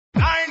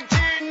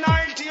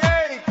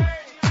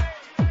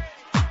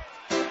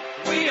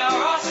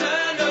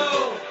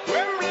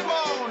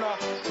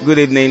Good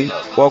evening.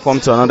 Welcome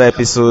to another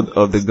episode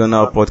of the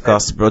Gunner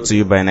podcast brought to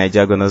you by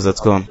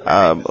NigerGunners.com.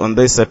 On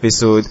this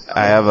episode,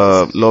 I have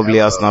a lovely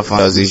Arsenal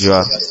fan as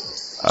usual.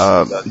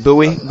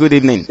 Dewey, good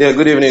evening. Yeah,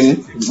 good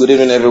evening. Good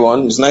evening,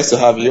 everyone. It's nice to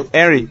have you.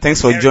 Henry,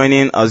 thanks for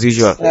joining as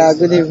usual.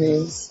 Good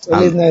evening.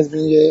 Always nice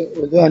being here.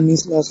 Although I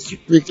missed last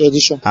week's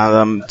edition.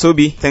 And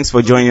Toby, thanks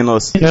for joining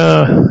us.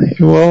 Yeah,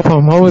 you're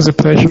welcome. Always a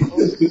pleasure.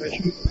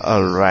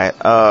 Alright,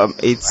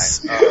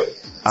 it's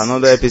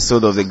another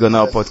episode of the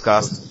Gunner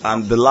podcast,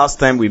 and the last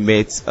time we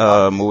met,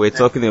 we were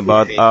talking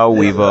about how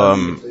we've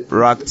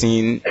raked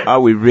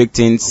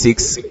in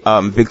 6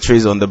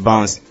 victories on the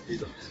bounce.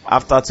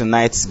 After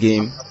tonight's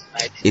game,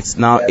 it's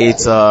now 8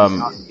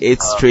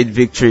 straight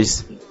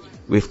victories.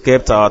 We've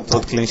kept our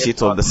third clean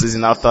sheet of the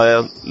season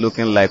after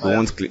looking like we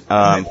won't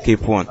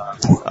keep one.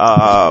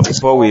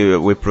 Before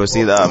we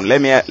proceed,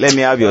 let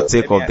me have your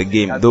take of the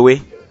game.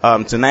 Dewey,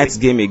 tonight's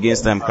game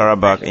against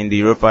Karabakh in the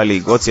Europa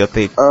League, what's your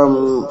take?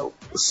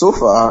 So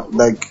far,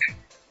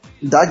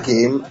 that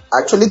game, I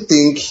actually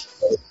think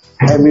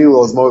Emery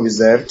was more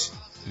reserved.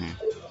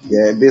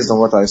 Yeah, based on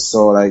what I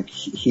saw,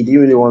 he didn't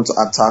really want to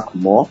attack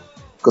more,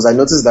 because I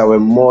noticed that we're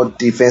more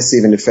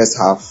defensive in the first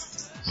half.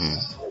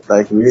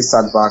 We really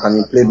sat back and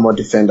he played more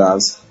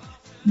defenders.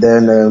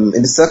 Then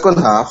in the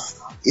second half,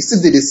 he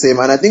still did the same,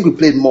 and I think we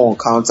played more on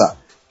counter.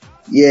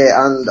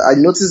 Yeah, and I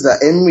noticed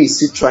that Emery is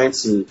still trying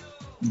to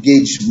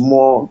gauge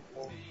more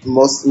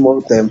how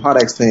to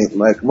explain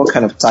it, more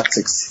kind of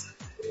tactics.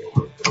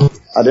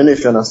 I don't know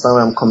if you understand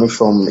where I'm coming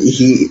from.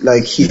 He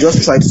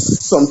just tried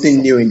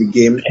something new in the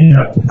game,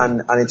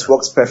 and it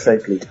works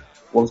perfectly.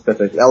 I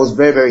was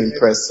very, very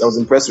impressed. I was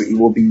impressed with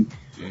Iwobi.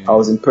 I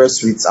was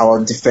impressed with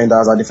our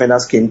defenders. Our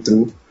defenders came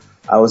through.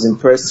 I was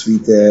impressed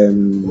with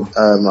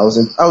I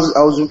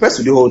was impressed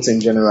with the whole team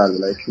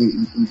generally.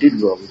 We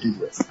did well.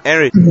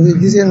 Eric, in the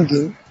decent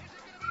game,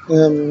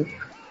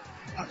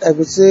 I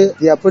would say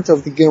the approach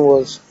of the game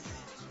was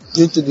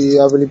due to the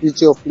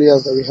availability of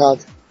players that we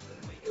had.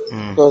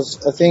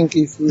 Because I think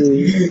if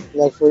we,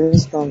 for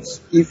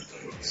instance, if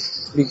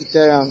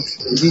Mkhitaryan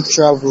did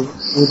travel,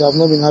 we would have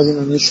not been having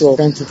an issue of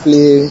trying to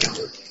play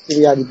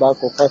 3 at the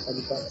back or 5 at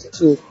the back.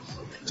 So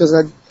it was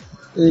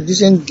a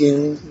decent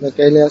game, like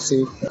I earlier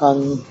said,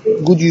 and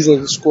good use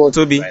of the squad.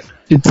 Toby,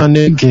 it's a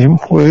new game.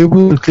 We're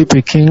able to keep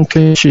a clean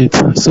sheet.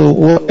 So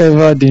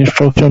whatever the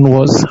instruction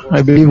was,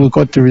 I believe we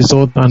got the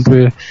result, and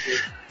we're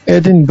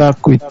heading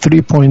back with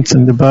 3 points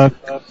in the back,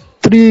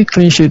 3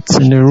 clean sheets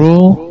in a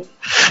row.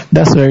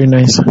 That's very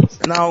nice.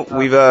 Now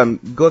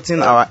we've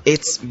gotten our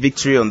 8th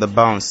victory on the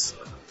bounce,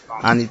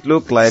 and it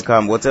looked like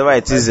whatever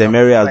it is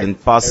Emery has been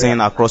passing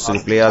across to the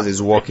players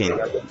is working.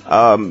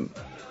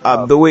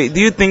 The way,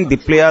 do you think the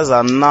players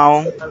are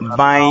now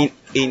buying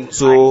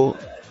into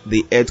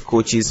the head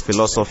coach's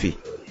philosophy?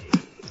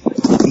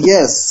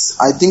 Yes,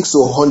 I think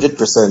so,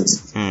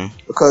 100%.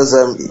 Because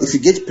if you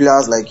get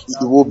players like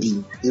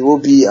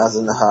Iwobi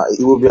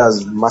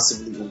has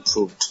massively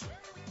improved.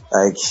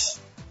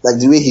 Like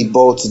the way he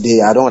balled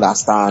today, I don't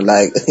understand.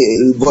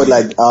 He balled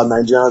like our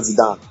Nigerians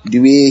down. The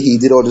way he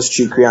did all this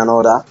trickery and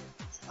all that.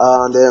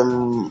 And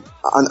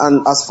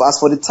as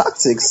for the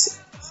tactics,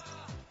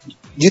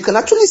 you can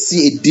actually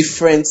see a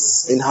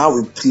difference in how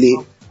we play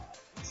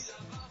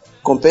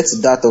compared to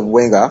that of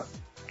Wenger.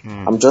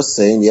 I'm just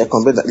saying,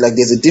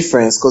 there's a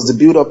difference because the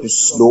build up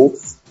is slow,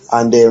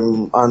 and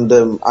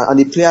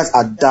the players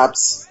adapt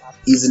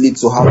easily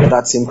to how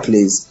that team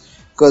plays.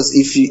 Because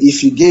if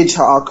you gauge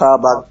how our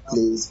Karabakh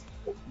plays,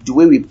 the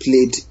way we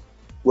played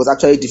was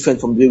actually different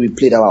from the way we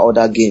played our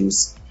other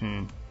games.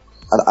 I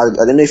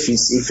don't know if you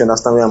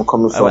understand where I'm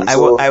coming from.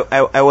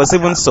 I was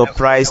even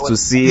surprised to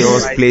see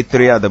us play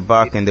 3 at the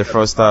back in the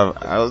first half.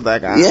 I was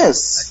like,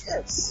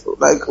 Yes.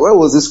 Where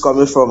was this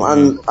coming from?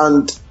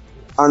 And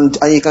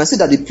you can see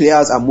that the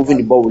players are moving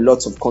the ball with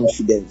lots of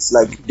confidence.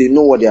 They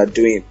know what they are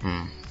doing.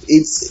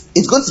 It's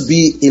going to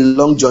be a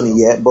long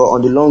journey, but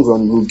on the long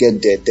run, we'll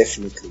get there,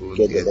 definitely. We'll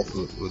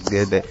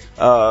get there.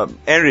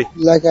 Henry.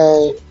 Like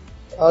I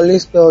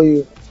always tell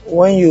you,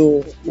 when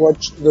you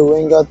watch the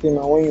Wenger team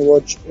and when you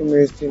watch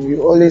Emery's team,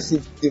 you always see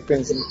the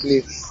difference in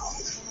play.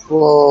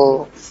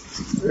 For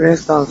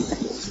instance,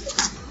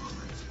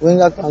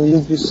 Wenger can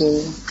look the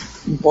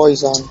same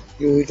boys and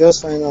you will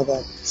just find out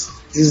that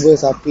these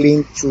boys are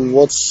playing to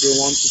what they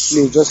want to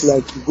play. Just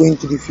like you go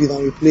into the field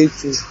and you play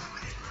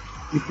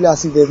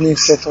as if there's no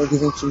instruction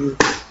given to you.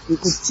 You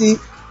could see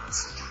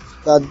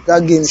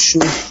that game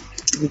showed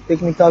the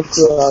technical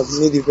crew has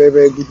made a very,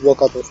 very good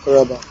work out of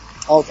Karabakh.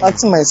 I was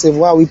asking myself,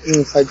 why are we playing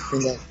with 5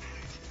 defenders?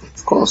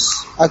 Of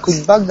course. I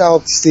could back that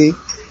up to say,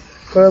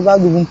 Karabakh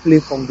even play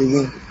from the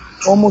wing.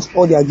 Almost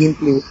all their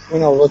gameplay,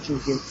 when I was watching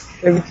the game,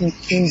 everything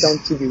came down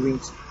to the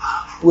wings.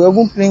 We were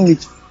even playing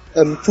with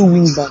 2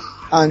 wing back,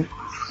 and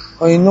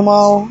on a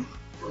normal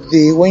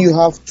day, when you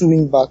have 2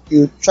 wing back,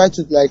 you try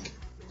to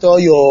tell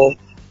your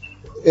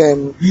 3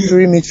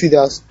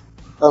 midfielders,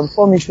 4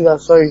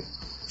 midfielders,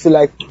 to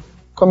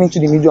come into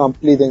the middle and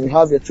play, then you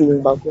have your 2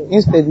 wing back.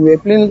 Instead, we were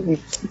playing with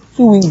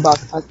 2 wing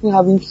backs and still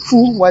having 2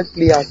 wide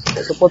players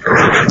supporting.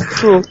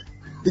 So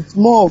it's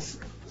more of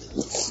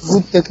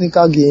good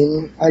technical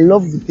game. I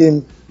love the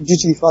game due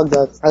to the fact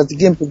that as the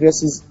game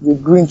progresses, we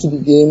grow into the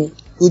game,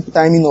 good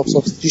timing of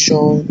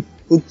substitution,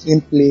 good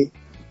team play.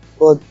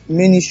 But the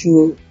main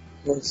issue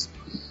was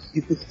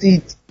you could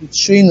see it's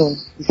showing on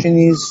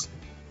Ushini's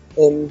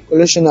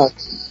collection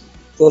act.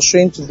 It was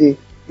showing today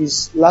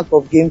his lack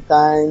of game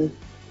time.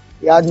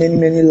 He had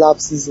many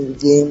lapses in the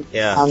game.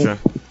 Yeah, and sure.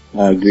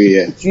 I agree.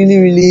 Yeah. it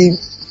really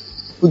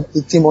put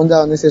the team under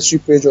unnecessary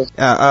pressure.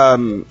 Yeah,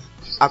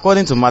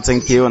 according to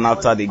Martin Keown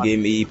after the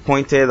game, he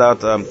pointed out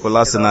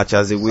Kolasinac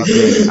as a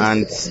weakling,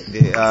 and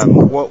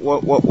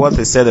what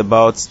he said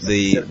about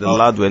the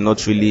lad were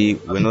not really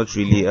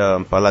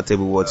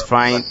palatable was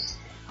fine.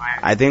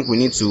 I think we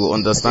need to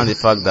understand the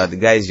fact that the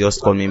guy is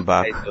just coming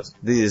back.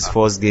 This is his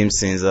first game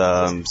since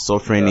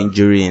suffering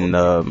injury in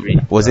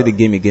was it the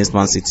game against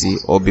Man City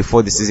or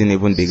before the season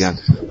even began?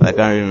 I can't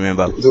really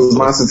remember. It was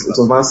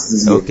Man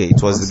City. Okay,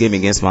 it was the game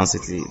against Man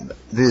City.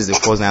 This is the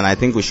first, and I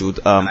think we should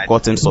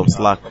cut him some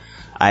slack.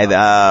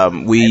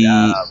 We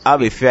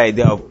have a fair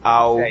idea of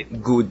how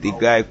good the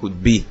guy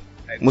could be,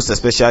 most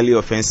especially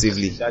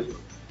offensively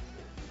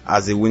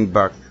as a wing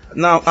back.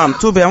 Now,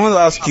 Toby, I want to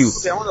ask you,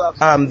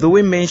 the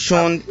way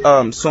mentioned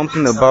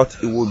something about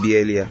Iwobi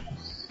earlier.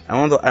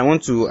 I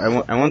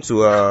want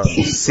to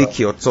seek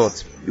your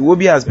thought.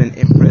 Iwobi has been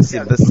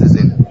impressive this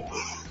season.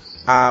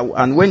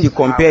 And when you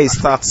compare his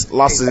stats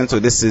last season to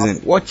this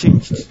season, what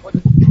changed?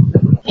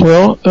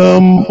 Well,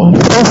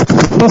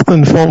 first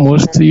and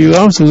foremost, you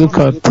have to look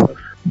at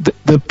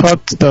the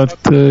fact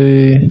that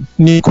the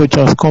new coach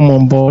has come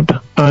on board,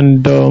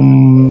 and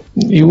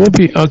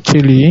Iwobi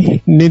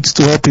actually needs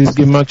to help his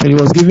game. Actually, he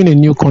was given a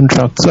new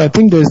contract, so I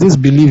think there's this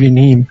belief in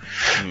him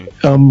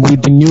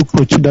with the new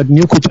coach, that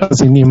new coach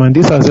has in him, and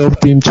this has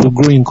helped him to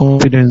grow in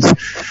confidence.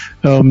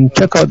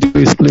 Check out the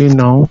way he's playing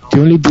now. The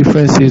only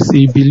difference is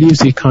he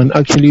believes he can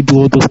actually do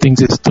all those things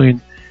he's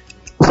doing.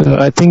 So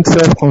I think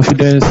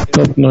self-confidence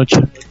top notch,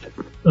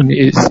 and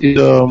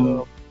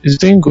is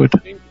doing good.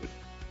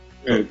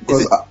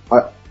 Because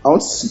I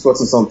want to support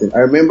something. I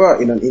remember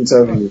in an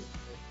interview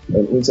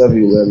with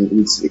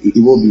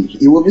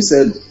Iwobi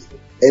said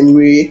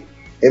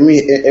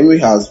Emery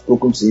has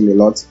spoken to him a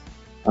lot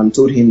and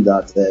told him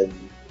that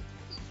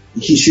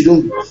he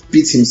shouldn't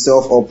beat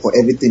himself up for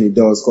everything he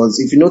does. Because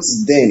if you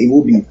notice, then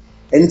Iwobi,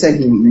 anytime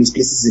he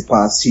misplaces a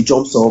pass, he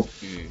jumps up.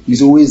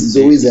 He's always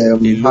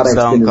hard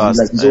explaining.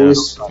 Like he's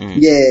always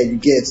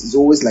it's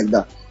always like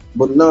that.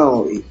 But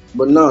now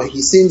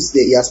he seems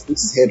that he has put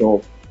his head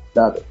up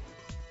that.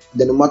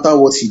 Then no matter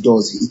what he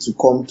does, it will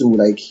come through.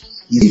 Like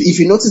if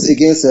you notice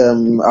against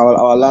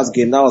our last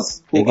game, that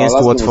was against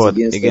Watford.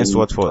 Against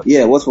Watford.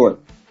 Yeah, Watford.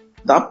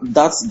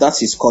 That's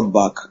his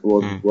cutback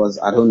was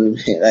I don't know,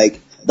 like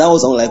that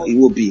was unlike it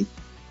will be.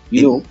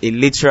 It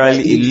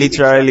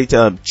literally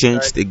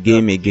changed the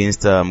game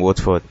against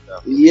Watford.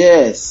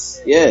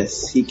 Yes,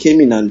 he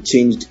came in and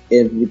changed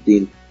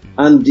everything,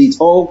 and it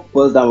all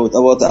boils down with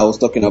what I was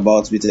talking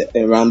about with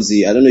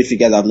Ramsey. I don't know if you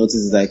guys have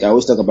noticed. Like I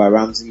always talk about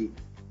Ramsey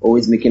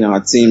always making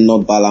our team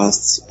not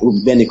balanced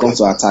when it comes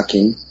to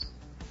attacking.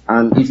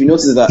 And if you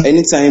notice that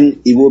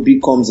anytime Iwobi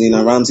comes in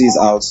and Ramsey is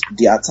out,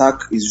 the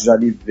attack is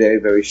usually very,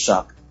 very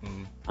sharp.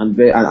 And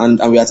we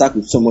attack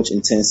with so much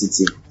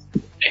intensity.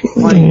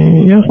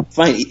 Fine.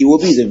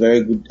 Iwobi is a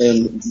very good,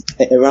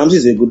 Ramsey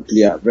is a good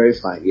player, very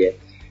fine, yeah.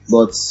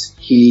 But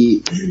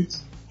he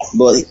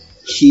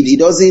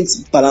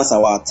doesn't balance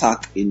our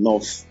attack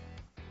enough.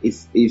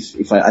 If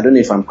I don't know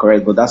if I'm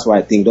correct, but that's why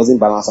I think doesn't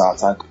balance our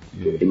attack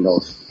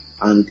enough.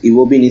 And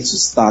Iwobi needs to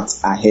start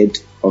ahead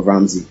of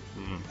Ramsey.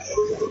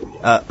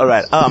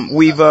 Alright,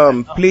 we've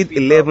played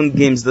 11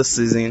 games this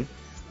season.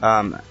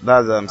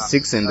 That's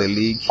 6 in the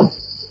league.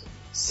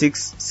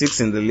 Six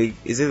in the league.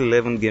 Is it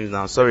 11 games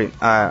now? Sorry,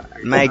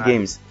 9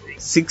 games.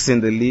 6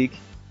 in the league,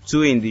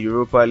 2 in the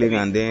Europa League,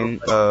 and then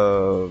 1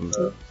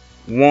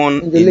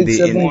 in the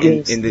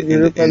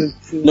Europa League.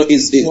 No,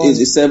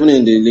 it's 7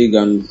 in the league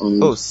and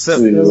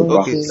 7 in Europa.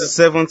 Okay,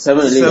 7 in the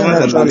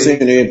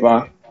league. In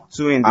Europa.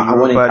 2 in the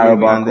Europa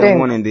League and then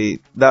 1 in the.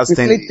 That's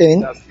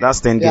 10. That's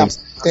 10 games.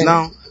 10.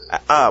 Now,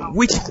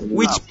 which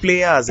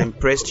player has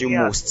impressed you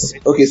most?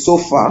 Okay, so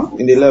far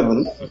in the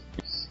 11,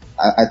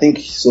 I think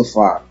so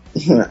far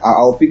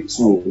I'll pick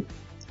 2.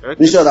 Okay.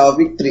 In short, I'll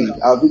pick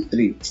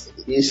 3.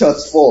 In short,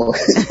 4.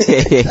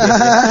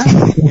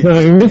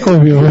 Make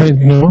up your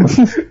mind, no?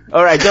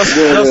 All right, just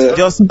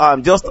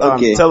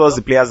okay. Tell us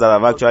the players that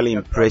have actually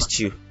impressed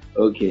you.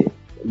 Okay,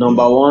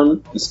 number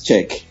 1 is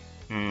Czech.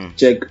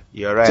 Czech,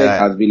 you're right. Czech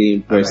has really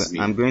impressed me.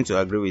 I'm going to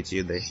agree with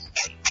you there.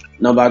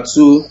 Number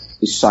 2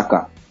 is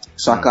Xhaka.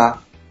 Xhaka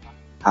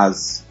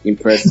has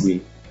impressed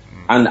me.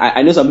 And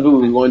I know some people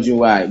will be wondering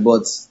why,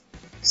 but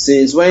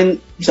since when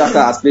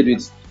Xhaka has played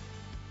with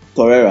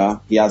Torreira,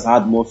 he has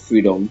had more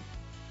freedom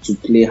to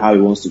play how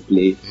he wants to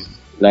play.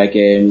 Like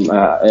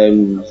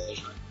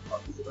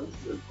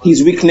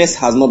his weakness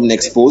has not been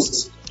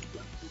exposed.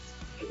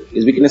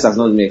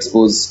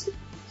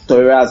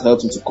 Torreira has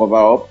helped him to cover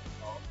up.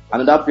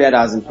 Another player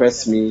that has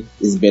impressed me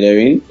is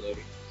Bellerin.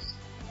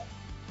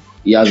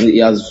 He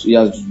has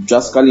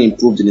drastically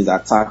improved in his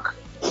attack.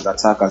 his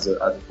attack as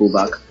a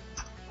fullback.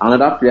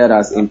 Another player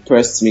that's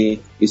impressed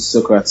me is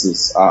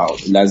Socrates.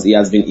 He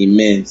has been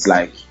immense,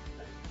 like,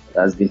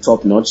 has been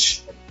top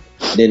notch.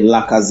 Then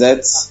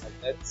Lacazette.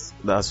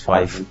 That's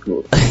 5.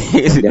 Then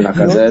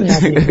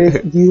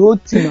Lacazette. The whole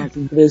team has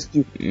impressed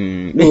you.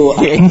 No,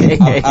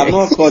 I've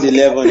not scored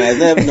 11.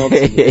 I've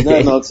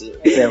not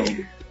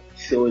 7.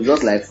 So it's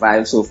just like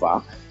 5 so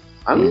far.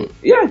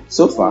 Yeah,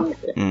 so far.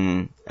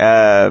 Mm.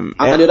 And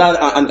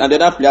the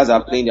other players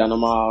are playing their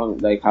normal,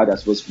 like how they're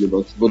supposed to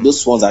play, but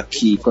those ones are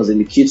key because they're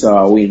the key to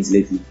our wins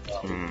lately.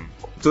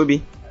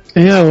 Toby?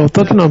 Yeah, we're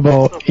talking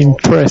about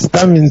impressed.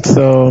 That means,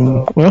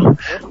 well,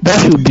 that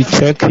should be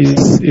checked.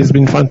 It's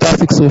been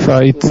fantastic so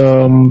far. It's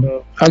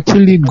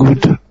actually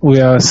good.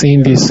 We are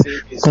seeing this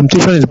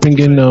competition is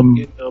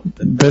bringing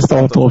best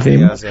out of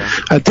him.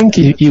 I think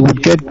he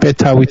would get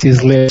better with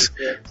his legs.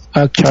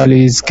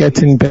 Actually, he's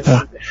getting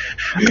better.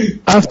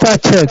 After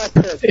check,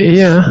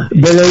 yeah,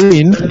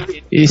 Bellerin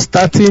is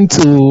starting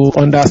to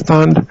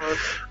understand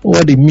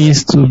what it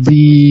means to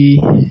be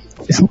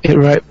a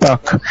right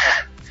back.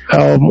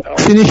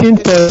 Finishing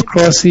third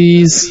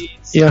crosses,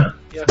 yeah,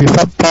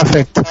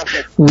 perfect.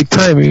 With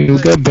time, he will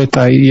get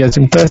better. He has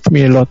impressed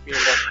me a lot.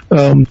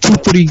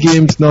 2-3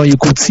 games now, you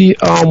could see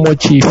how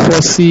much he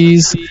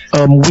forces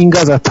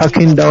wingers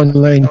attacking down the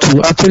line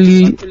to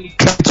actually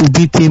try to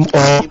beat him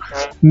or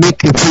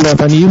make a pull up,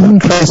 and he even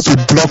tries to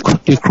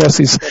block the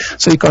crosses.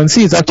 So you can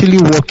see it's actually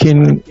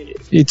working.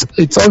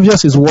 It's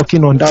obvious he's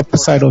working on that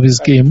side of his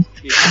game.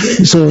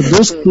 So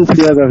those two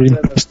players have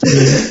impressed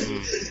me.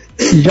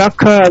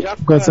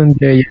 Xhaka gotten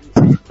there yet.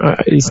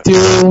 He's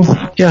still,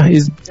 yeah,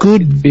 he's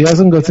good. He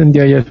hasn't gotten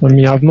there yet for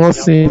me. I've not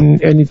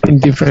seen anything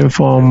different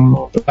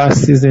from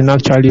last season.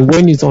 Actually,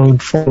 when he's on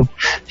form,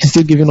 he's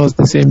still giving us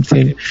the same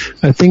thing.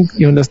 I think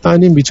the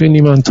understanding between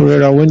him and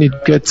Torreira, when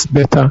it gets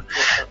better,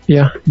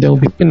 yeah, they'll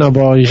be thinking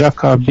about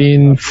Xhaka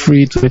being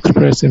free to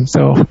express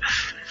himself.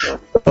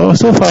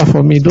 So far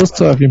for me, those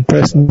two have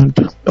impressed me.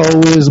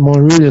 Always,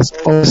 Monreal is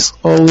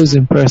always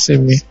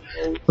impressing me.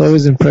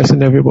 Always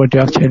impressing everybody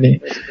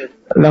actually.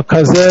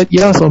 Lacazette,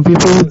 yeah, some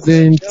people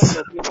didn't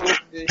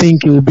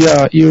think he would be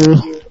our hero.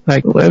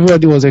 Like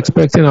everybody was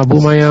expecting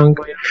Aubameyang.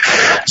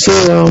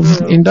 So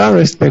in that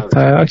respect,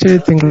 I actually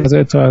think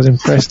Lacazette has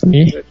impressed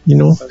me. You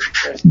know,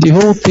 the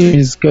whole team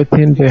is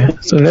getting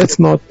there. So let's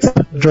not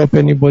drop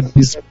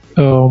anybody's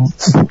ego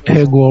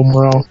or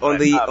morale.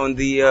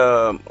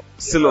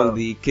 Still on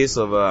the case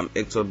of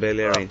Hector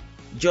Bellerin,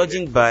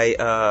 judging by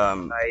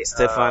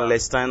Stefan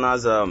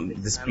Lesteiner's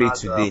display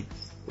today,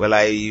 well,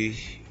 I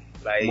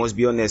must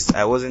be honest,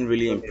 I wasn't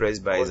really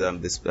impressed by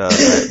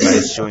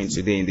his showing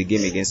today in the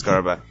game against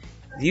Karabakh.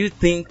 Do you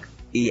think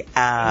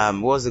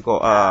Stefan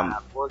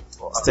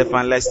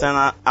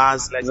Lesteiner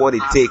has what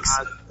it takes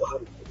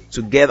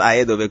to get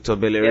ahead of Hector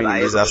Bellerin in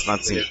this Arsenal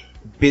team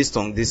based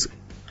on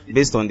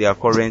their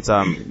current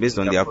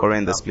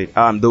display?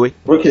 Doe?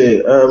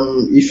 Okay,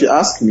 if you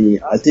ask me,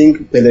 I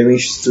think Bellerin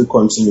should still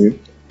continue.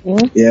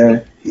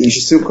 Yeah, he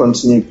should still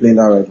continue playing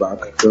that right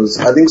back because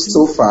I think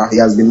so far he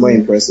has been more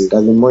impressive. He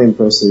has been more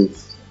impressive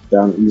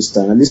than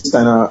Lesteiner.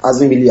 Lesteiner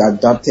hasn't really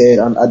adapted,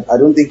 and I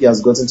don't think he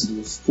has gotten to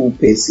the full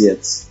pace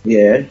yet.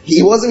 Yeah,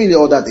 he wasn't really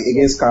all that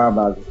against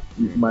Karabakh,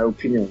 in my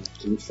opinion.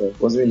 To be fair,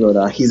 wasn't really all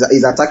that. His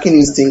attacking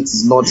instinct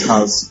is not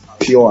as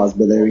pure as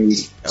Bellerin,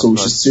 so we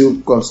should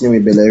still continue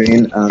with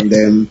Bellerin,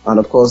 and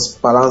of course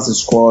balance the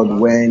squad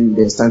when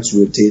there's time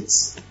to rotate.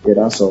 Yeah,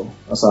 that's all.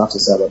 That's all I have to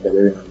say about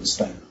Bellerin and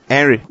Lesteiner.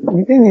 Henry.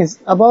 The thing is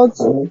about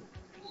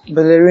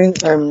Bellerin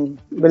and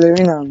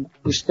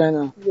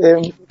Lesteiner.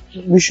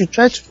 We should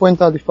try to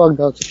point out the fact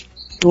that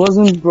he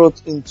wasn't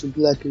brought in to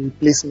be like a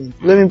replacement.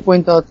 Let me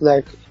point out,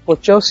 like for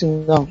Chelsea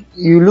now,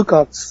 you look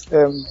at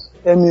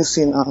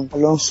Emilson and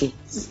Alonso.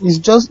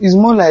 It's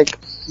more like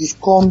you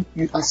come,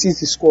 you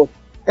assist the squad.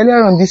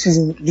 Earlier on this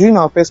season, during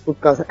our first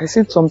podcast, I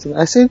said something.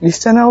 I said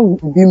Lesteiner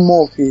would be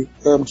more of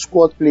a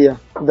squad player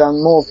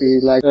than more of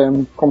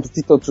a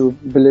competitor to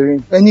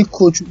Bellerin. Any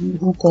coach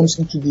who comes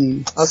into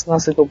the Arsenal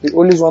setup, they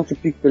always want to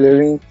pick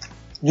Bellerin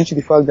due to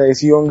the fact that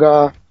he's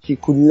younger, he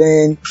could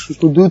learn, he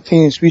could do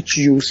things which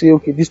you say,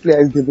 okay, this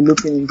player is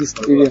developing in this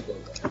area.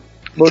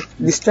 But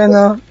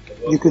Lesteiner,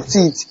 you could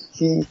see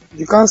it.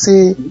 You can't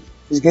say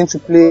he's going to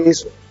play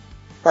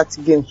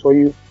 30 games for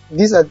you.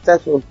 These are the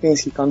types of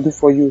things he can do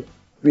for you.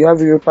 We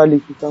have Europa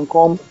League, you can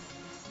come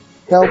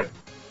help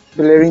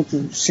Bellerin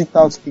to sit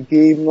out the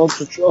game, not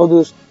to all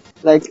those,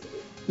 like,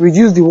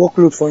 reduce the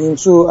workload for him.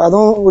 So I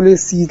don't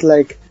always see it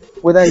like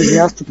whether he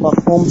has to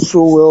perform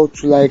so well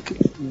to like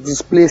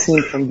displace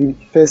him from the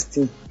first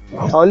team.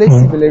 I always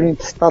see Bellerin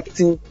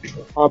starting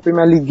our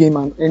Premier League game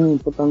and any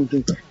important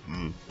game.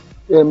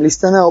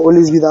 Lesteiner will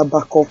always be that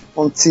backup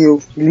until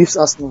he leaves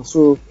Arsenal.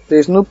 So there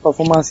is no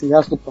performance he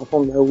has to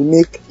perform that will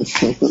make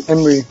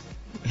Emery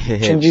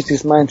changes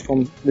his mind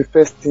from the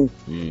first team.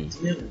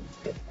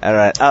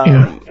 Alright.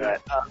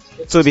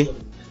 Toby.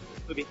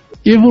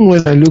 Even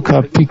when I look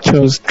at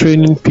pictures,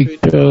 training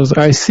pictures,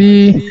 I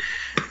see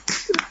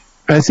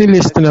I see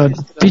listening out,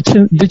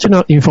 teaching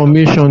out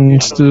information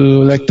to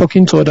like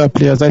talking to other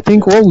players. I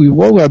think what we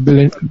are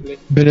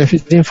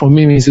benefiting from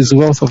him is his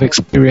wealth of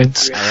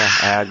experience. Yeah,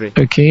 I agree.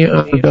 Okay,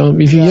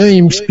 and if you hear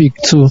him speak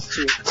too,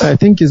 I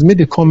think he's made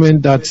a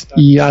comment that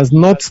he has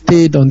not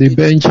stayed on the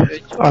bench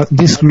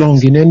this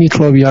long in any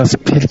club he has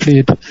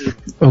played.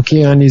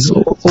 Okay, and he's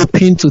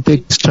open to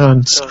take his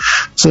chance.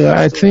 So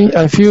I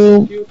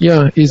feel,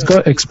 he's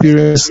got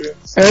experience.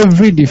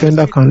 Every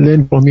defender can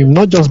learn from him,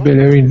 not just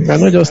Bellerin. We're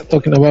not just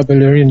talking about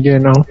Bellerin here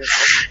now.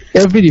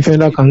 Every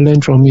defender can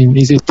learn from him.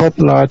 He's a top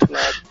lad,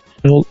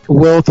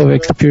 wealth of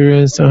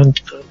experience, and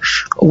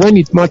when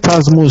it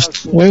matters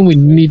most, when we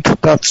need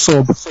that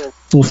sub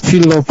to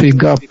fill up a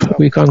gap,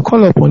 we can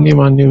call upon him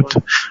and he'll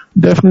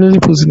definitely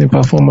put in a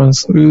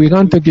performance. We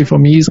can't take it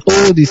from him. He's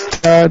old, he's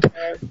tired,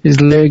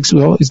 his legs,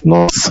 he's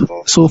not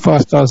so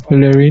fast as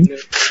Bellerin,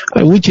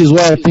 which is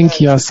why I think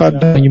he has sat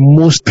down in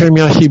most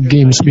Premiership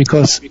games,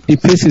 because the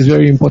pace is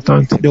very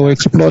important. They will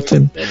exploit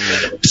him.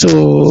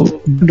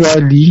 So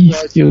gradually,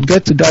 he'll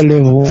get to that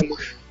level.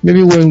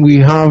 Maybe when we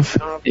have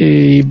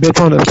a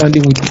better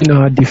understanding within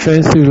our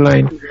defensive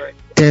line,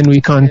 then we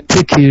can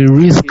take a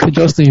risk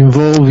just to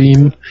involve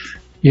him,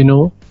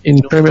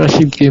 in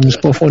Premiership games.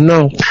 But for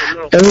now,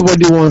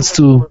 everybody wants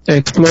to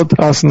exploit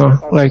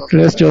Arsenal. Like,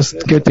 let's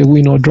just get a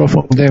win or draw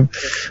from them.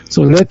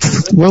 So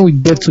when we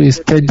get to a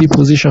steady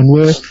position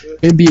where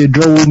maybe a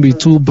draw won't be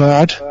too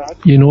bad,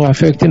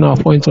 affecting our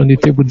points on the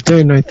table,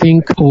 then I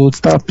think we'll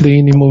start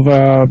playing him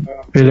over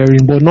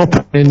Bellerin, but not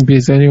playing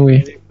base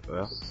anyway.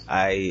 Well,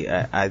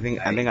 I think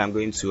I'm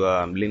going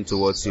to lean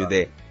towards you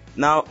there.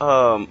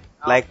 Now,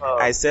 like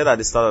I said at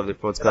the start of the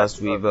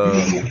podcast, we've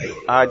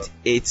had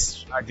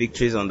 8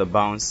 victories on the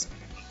bounce,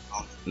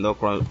 no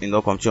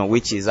competition,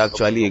 which is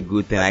actually a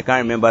good thing. I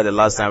can't remember the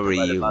last time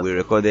we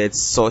recorded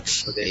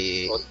such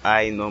a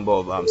high number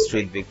of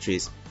straight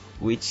victories,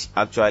 which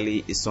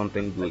actually is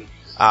something good.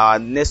 Our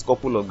next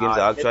couple of games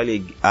are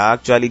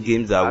actually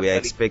games that we are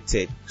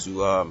expected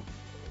to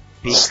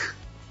pick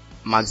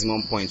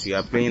maximum points.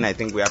 I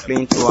think we are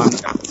playing Fulham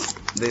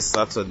this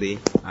Saturday,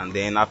 and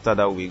then after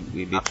that we'll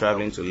be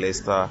traveling to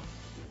Leicester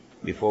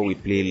before we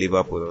play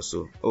Liverpool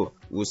also.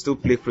 We'll still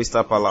play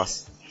Crystal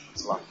Palace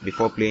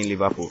before playing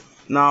Liverpool.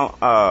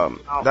 Now,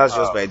 that's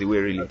just by the way,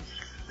 really.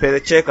 Petr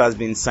Cech has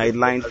been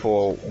sidelined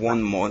for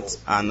 1 month,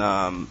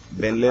 and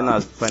Ben Leno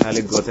has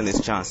finally gotten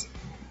his chance.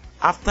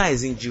 After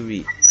his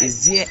injury,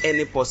 is there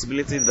any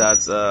possibility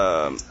that,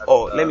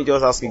 let me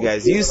just ask you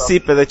guys, do you see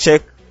Petr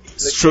Cech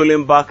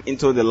strolling back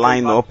into the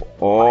lineup,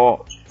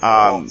 or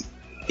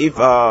if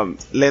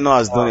Leno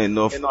has done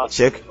enough,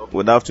 Cech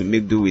would have to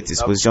make do with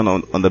his position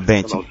on the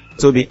bench?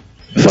 Toby?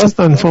 First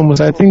and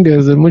foremost, I think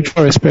there's a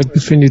mutual respect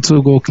between the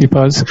two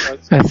goalkeepers.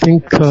 I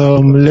think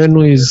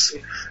Leno is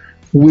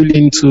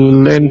willing to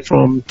learn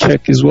from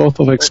Cech, his wealth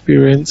of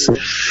experience.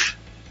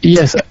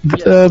 Yes,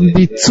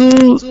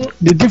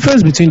 the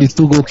difference between the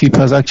two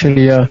goalkeepers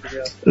actually,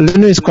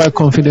 Leno is quite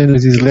confident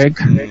with his leg.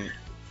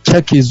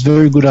 Cech is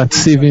very good at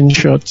saving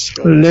shots.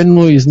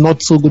 Leno is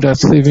not so good at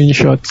saving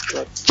shots.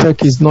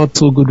 Cech is not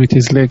so good with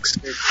his legs.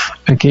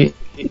 Okay,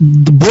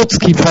 both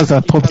keepers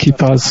are top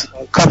keepers,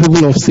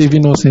 capable of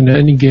saving us in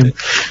any game.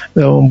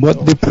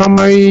 But the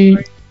primary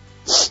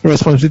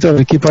responsibility of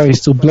the keeper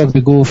is to block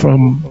the ball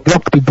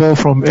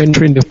from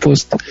entering the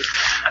post.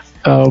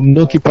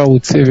 No keeper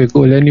would save a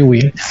goal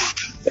anyway.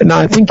 Now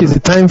I think it's the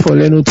time for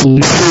Leno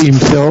to show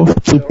himself,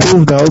 to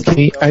prove that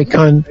okay, I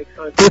can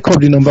take up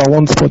the number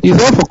 1 spot.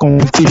 It's all for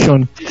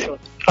competition.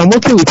 I'm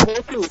okay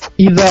with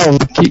either of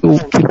the key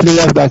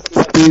players that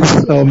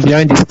stays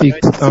behind the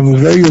sticks. I'm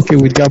very okay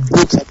with that,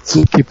 both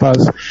two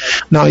keepers.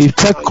 Now if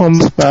Cech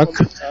comes back,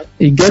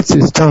 he gets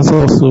his chance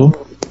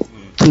also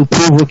to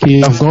prove,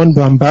 okay, I've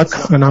gone back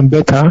and I'm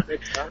better.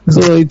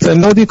 So it's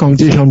another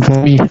competition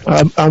for me.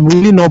 I'm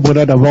really not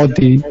bothered about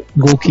the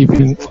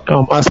goalkeeping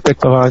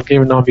aspect of our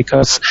game now,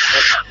 because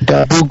they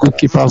are both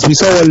goalkeepers. We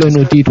saw what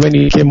Leno did when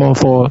he came on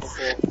for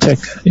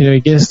Cech,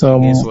 against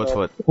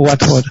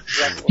Watford.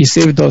 He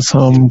saved us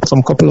some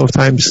couple of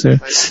times.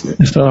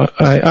 So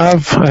I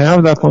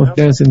have that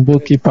confidence in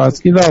both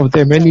keepers. Either of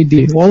them any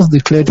day, once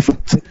declared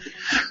fit,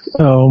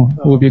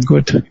 will be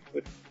good.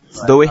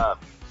 The way.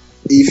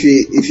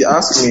 If you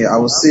ask me, I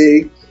would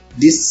say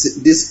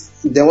this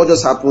then what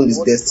just happened is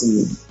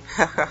destiny.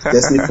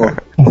 Destiny for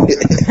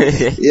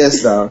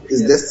yes, now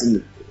it's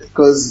destiny,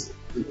 because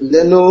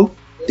Leno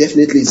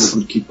definitely is a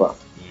good keeper,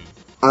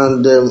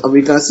 and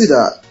we can see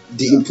that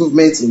the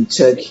improvement in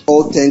Cech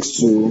all thanks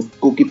to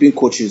goalkeeping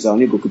coaches, our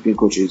new goalkeeping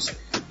coaches,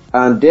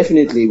 and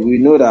definitely we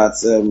know that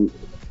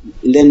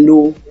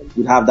Leno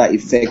will have that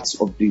effect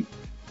of the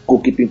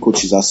goalkeeping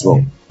coaches as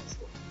well.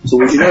 So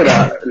we should know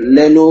that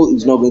Leno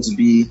is not going to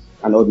be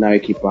an ordinary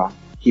keeper.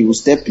 He will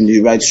step in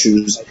the right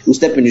shoes. He will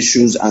step in the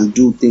shoes and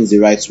do things the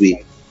right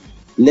way.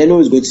 Leno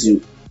is going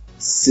to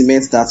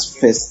cement that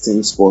first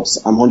team spot,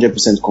 I'm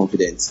 100%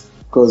 confident.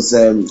 Because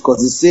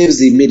the saves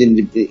he made in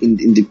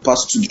the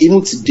past 2,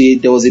 even today,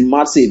 there was a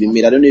mad save he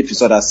made. I don't know if you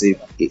saw that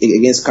save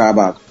against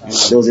Karabakh.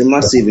 There was a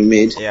mad save he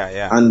made.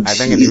 Yeah. And I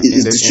think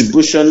his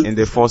distribution in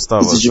the first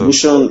half. His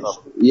distribution,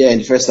 in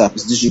the first half,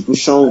 his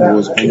distribution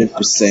was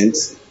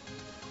 100%.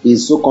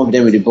 He's so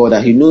confident with the ball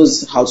that he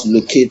knows how to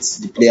locate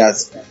the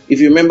players.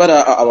 If you remember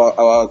that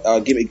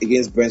our game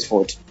against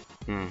Brentford,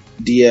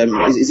 the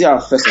is it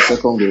our first or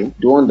second goal?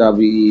 The one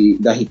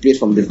that he played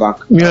from the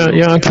back.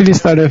 Yeah, actually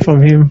started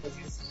from him.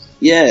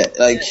 Yeah,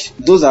 like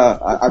those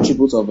are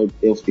attributes of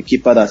a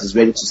keeper that is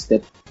ready to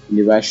step in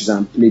the right shoes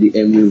and play the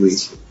Emery way.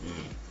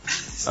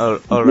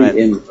 All right.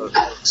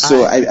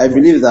 So I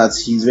believe that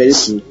he's ready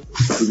to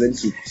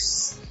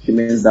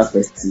cement that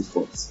first team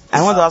spot.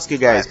 I want to ask you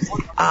guys,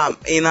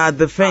 in our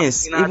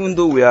defense, even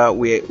though we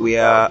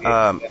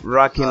are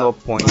racking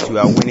up points, we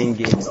are winning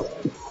games,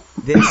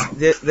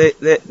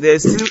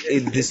 there's still a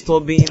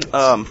disturbing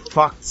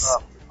fact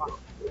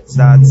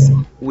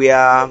that we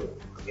are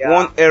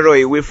one error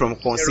away from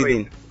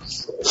conceding,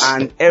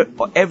 and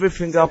every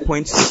finger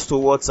points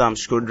towards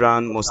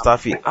Shkodran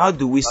Mustafi. How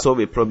do we solve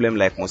a problem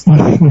like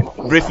Mustafi?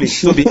 Briefly,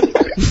 Toby.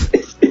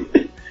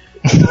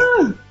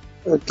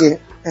 Okay.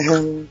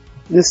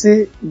 You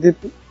see, the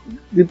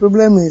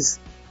problem is,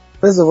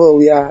 first of all,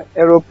 we are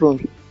error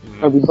prone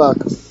at the back.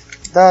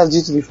 That is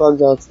due to the fact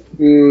that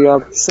we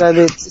have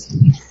decided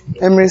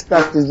Emery's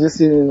tactics this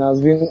season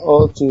has been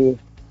all to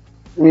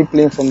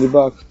replaying from the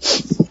back.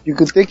 You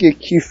could take a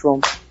key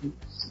from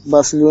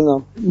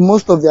Barcelona.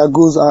 Most of their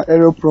goals are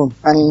error prone,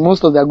 and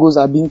most of their goals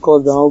are being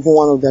called by even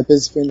one of their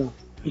best defenders.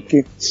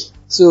 Okay.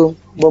 So,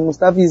 but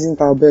Mustafi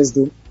isn't our best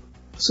though.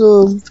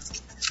 So,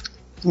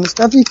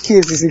 Mustafi's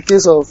case is a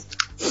case of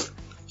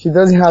he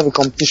doesn't have a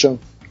competition.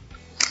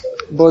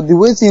 But the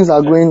way things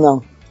are going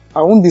now,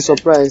 I won't be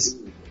surprised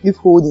if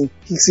Holding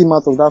kicks him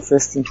out of that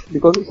first team,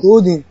 because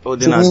Holding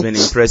has been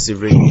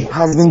impressive, really.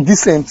 Has been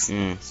decent.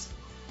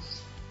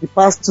 The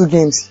past 2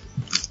 games,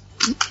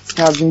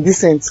 he has been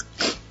decent.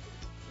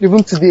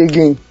 Even today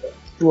again,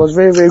 he was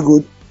very, very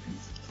good.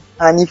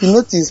 And if you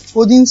notice,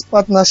 Holding's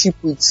partnership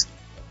with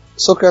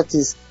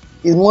Socrates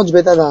is much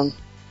better than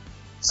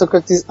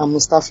Socrates and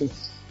Mustafi.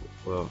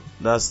 Well,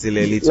 that's still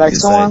a little like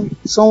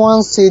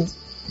someone said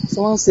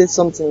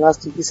something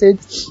last week. He said,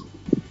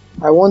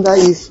 I wonder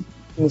if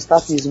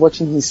Mustafi is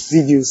watching his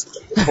videos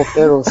of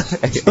errors.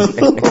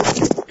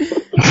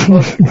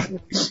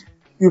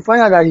 You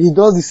find out that he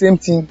does the same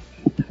thing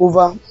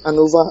over and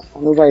over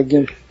and over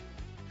again.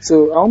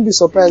 So I won't be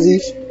surprised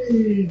if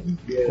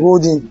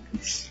Holding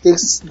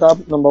takes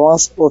that number 1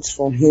 spot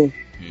from him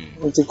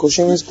until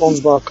Koscielny comes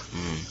back.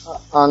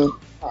 And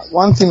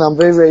one thing I'm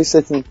very, very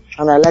certain,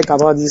 and I like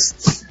about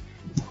this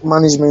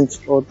management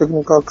or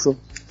technical crew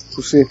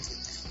to say,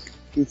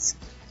 it's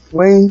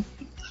when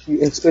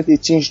you expect a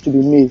change to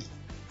be made,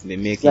 they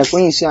make like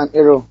when you see an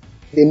error,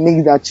 they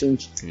make that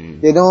change.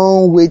 They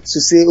don't wait to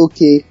say,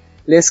 okay,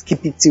 let's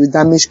keep it till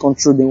damage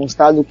control, then we'll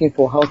start looking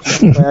for how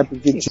to fire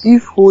brigade.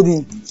 If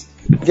Holding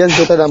gets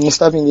better than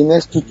Mustafi in the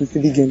next 2 to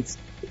 3 games,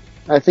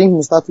 I think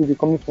Mustafi will be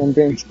coming from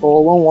bench,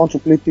 or when we want to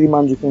play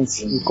 3-man defense,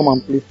 he'll come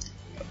and play.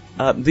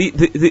 Do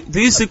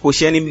you see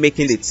Koscielny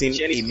making the team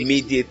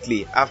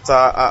immediately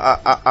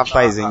after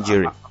his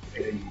injury?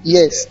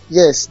 Yes.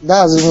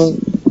 That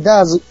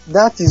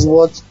is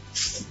what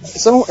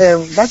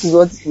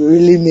will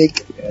really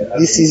make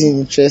this season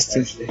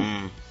interesting.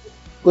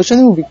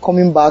 Koscielny will be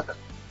coming back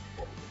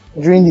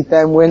during the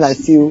time when I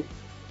feel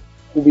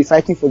we'll be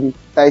fighting for the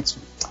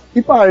title.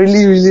 People are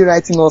really, really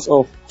writing us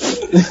off.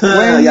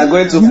 You're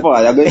going too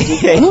far. No,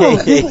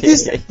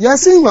 you are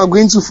saying we are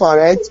going too far,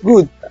 right?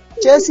 Good.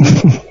 Chelsea,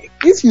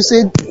 if you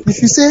say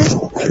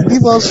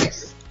give us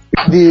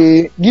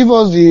the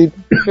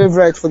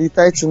favorite for the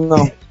title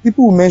now,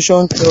 people will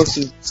mention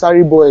Chelsea,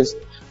 Sarri boys.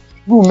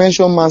 People will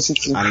mention Man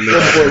City,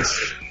 Red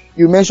boys.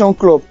 You mention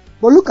Klopp.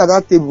 But look at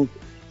that table.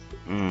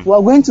 We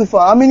are going too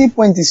far. How many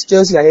points is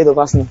Chelsea ahead of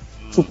Arsenal?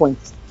 2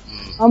 points.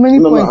 How many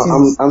points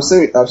is... I'm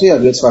saying you're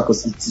going too far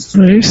because it's...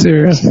 Are you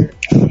serious?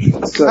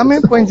 How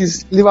many points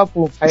is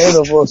Liverpool ahead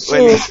of us?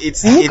 Well,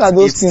 so, look at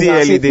those things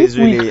and say, if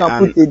we can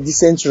put a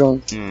decent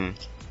run,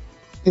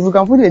 if we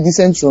can put a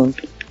decent run,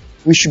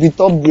 we should be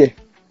top there.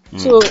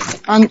 So,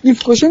 and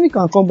if Koscielny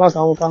can come back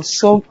and we can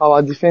solve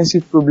our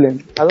defensive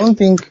problem, I don't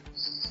think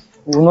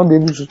we will not be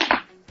able to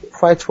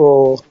fight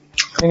for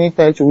any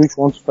title which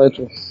we want to fight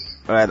for.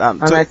 Right,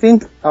 and I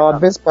think our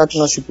best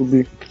partnership will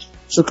be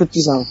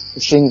Socrates and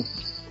Koscielny.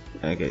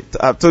 Okay,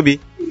 Toby,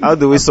 how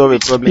do we solve a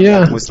problem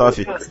like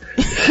Mustafi?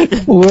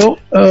 Well,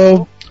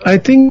 I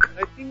think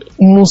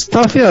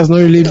Mustafi has not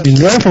really been,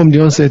 right from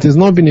the onset, he's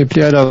not been a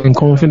player that has been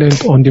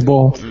confident on the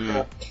ball.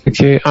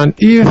 Okay, and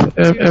if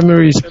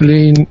Emery is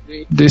playing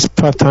this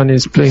pattern,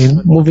 is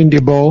playing, moving the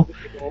ball,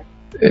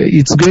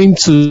 it's going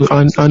to,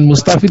 and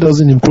Mustafi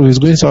doesn't improve, it's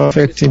going to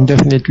affect him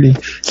definitely,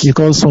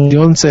 because from the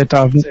onset,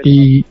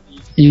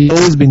 he's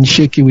always been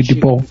shaky with the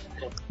ball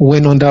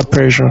when under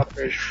pressure.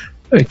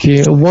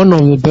 Okay, one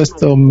of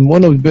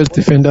the best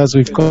defenders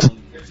we've got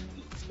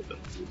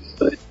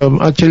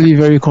actually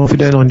very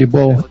confident on the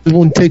ball,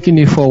 even taking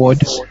it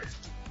forward.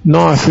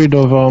 Not afraid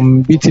of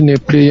beating a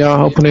player,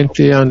 opponent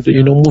player, and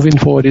moving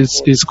forward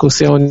is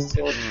Koscielny.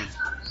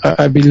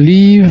 I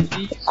believe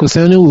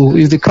Koscielny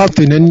is the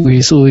captain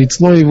anyway, so it's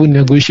not even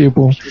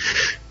negotiable.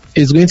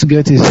 He's going to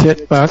get his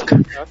shirt back.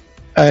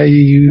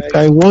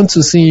 I want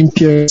to see him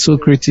pair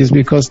Socrates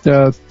because they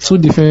are two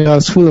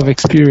defenders full of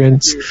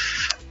experience.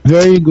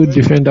 Very good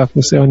defender,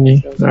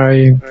 Koscielny.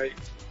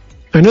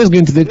 I know he's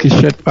going to take his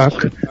shirt back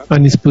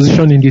and his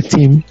position in the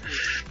team.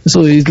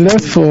 So it's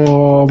left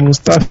for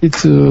Mustafi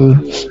to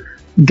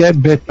get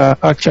better,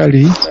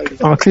 actually,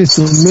 at least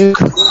to make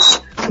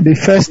the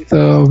first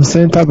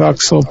centre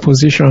back sub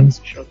position.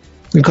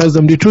 Because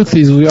the truth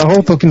is, we are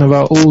all talking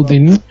about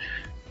Holding,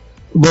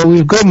 but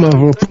we've got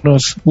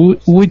Mavropanos,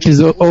 which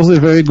is also a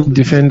very good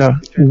defender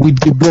with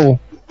the ball.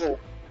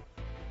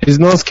 He's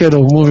not scared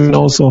of moving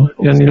also,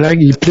 and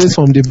he plays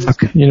from the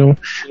back.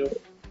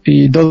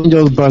 He doesn't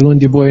just ballon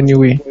the ball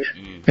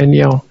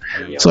anyhow.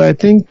 So I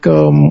think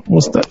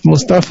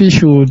Mustafi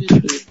should.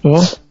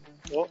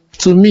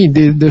 To me,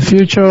 the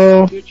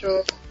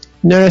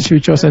nearest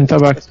future centre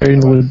back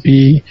pairing would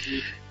be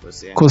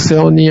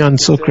Koscielny and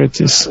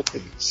Socrates.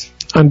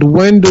 And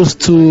when those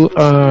two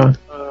are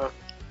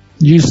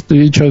used to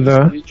each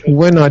other,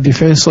 when our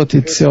defense sorts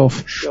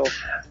itself,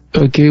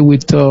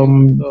 with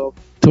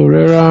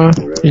Torreira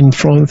in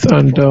front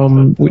and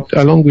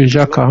along with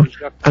Xhaka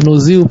and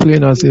Ozil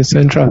playing as a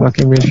central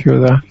attacking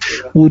midfielder,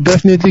 we'll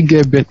definitely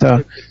get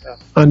better.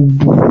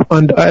 And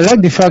I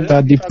like the fact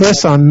that the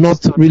press are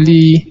not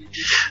really,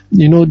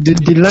 the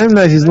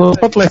limelight is not,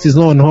 spotlight is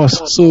not on us,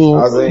 so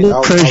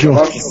no pressure. I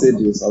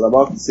was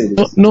about to say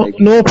this.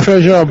 No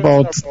pressure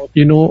about,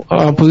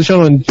 our position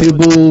on the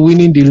table,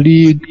 winning the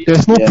league.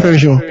 There's no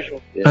pressure,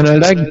 and I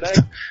like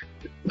that.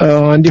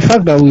 And the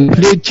fact that we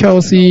played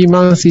Chelsea,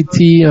 Man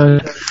City,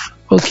 and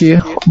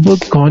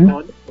both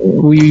gone.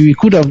 We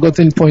could have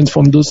gotten points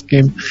from those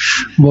games,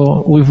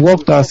 but we've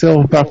worked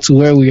ourselves back to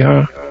where we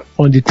are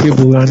on the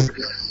table, and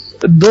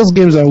those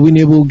games are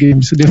winnable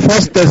games. The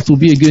first test will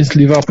be against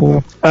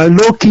Liverpool.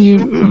 Low key,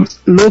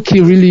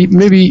 really,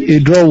 maybe a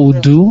draw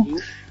would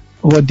do.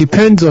 But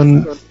depends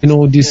on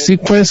the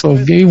sequence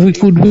of games. If we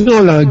could win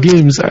all our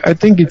games, I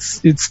think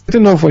it's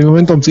enough for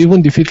momentum to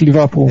even defeat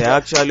Liverpool. They're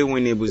actually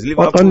winnable.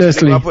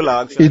 Honestly,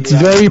 it's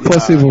very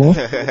possible.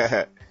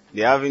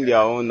 They're having their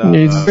own.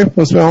 It's very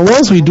possible. And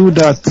once we do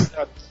that,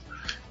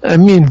 I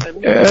mean,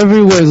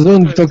 everywhere is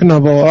going to be talking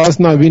about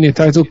Arsenal being a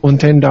title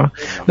contender.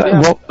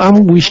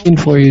 I'm wishing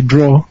for a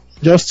draw,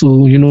 just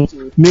to,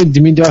 make the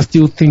media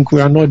still think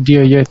we are not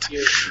there yet.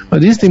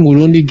 But this team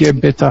will only get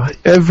better.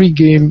 Every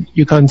game,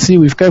 you can see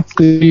we've kept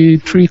 3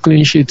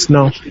 clean sheets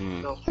now.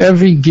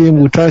 Every game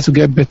we'll try to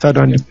get better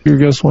than the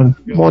previous one.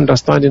 More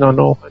understanding and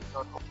all.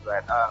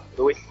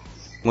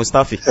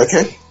 Mustafi.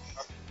 Okay.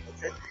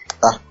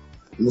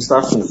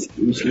 Mustafi,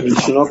 you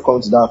should not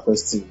come to that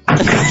first team.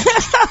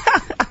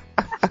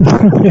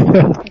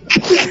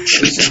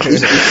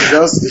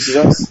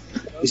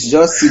 you should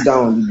just sit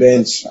down on the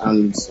bench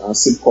and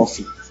sip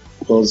coffee,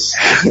 because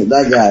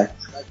that guy,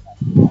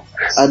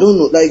 I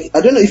don't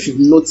know if you've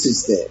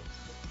noticed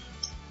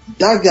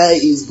that guy,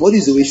 his body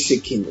is always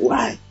shaking.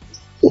 Why?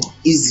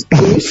 He's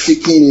always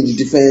shaking in the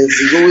defense.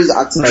 He's always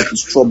acting like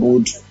he's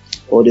troubled,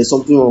 or there's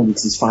something wrong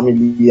with his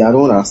family. I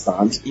don't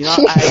understand.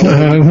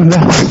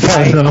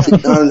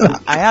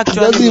 I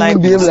actually like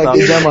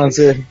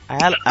Mustafi.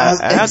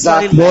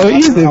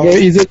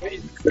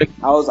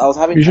 I was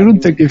having you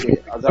shouldn't take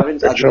it. I was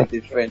having argument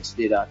with a friend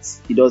today that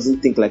he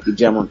doesn't think like a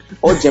German.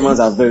 All Germans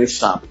are very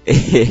sharp.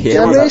 They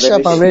are very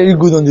sharp and very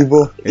good on the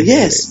ball.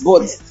 Yes,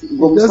 but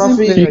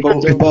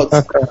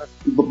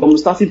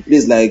Mustafi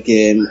plays like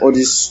all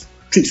these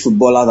street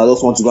footballers that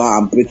just want to go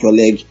out and break your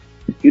leg.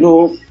 He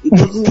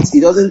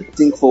doesn't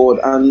think forward,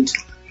 and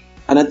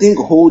I think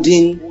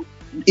Holding.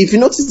 If you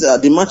notice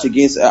the match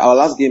against our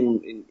last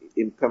game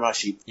in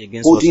Premiership,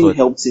 Holding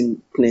helped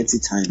him plenty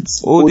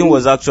times. Holding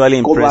was actually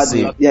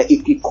impressive.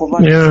 He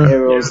covered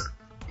errors.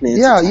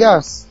 Yeah.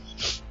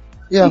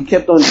 He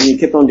kept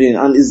on doing,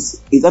 and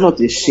is that not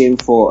a shame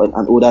for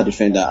an older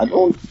defender?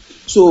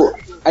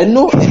 I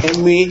know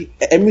Emery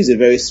is a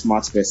very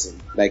smart person.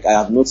 Like I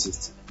have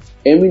noticed.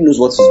 Emery knows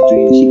what he's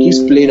doing.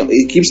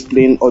 He keeps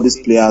playing all these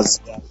players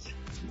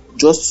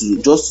just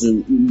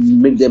to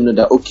make them know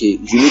that you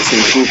need to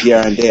improve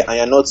here and there, and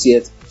you're not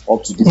yet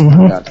up to this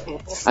standard.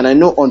 And I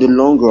know on the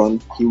long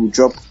run he will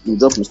drop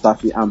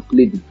Mustafi and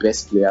play the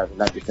best player in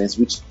that defense,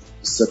 which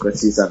is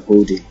Socrates and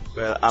Holding.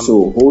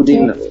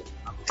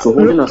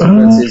 Holding and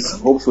Socrates,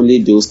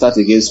 hopefully they will start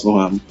against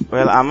Fulham.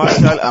 Well, I'm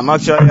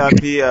actually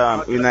happy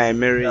Unai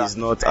Emery is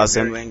not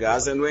Arsene Wenger.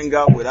 Arsene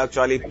Wenger would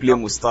actually play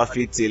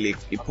Mustafi till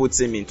he puts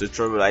him into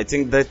trouble. I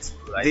think that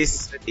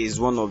this is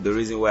one of the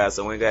reasons why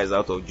Arsene Wenger is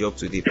out of job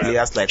today.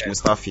 Players like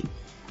Mustafi.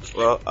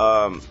 Well,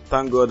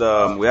 thank God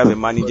we have a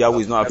manager who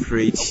is not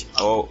afraid,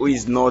 or who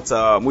is not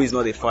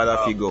a father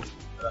figure.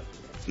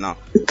 Now,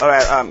 all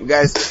right,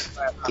 guys,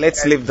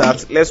 let's leave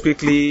that. Let's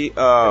quickly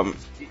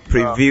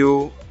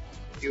preview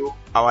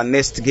our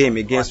next game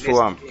against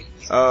Fulham.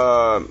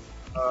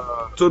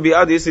 Toby,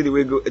 how do you see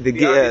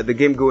the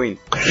game going?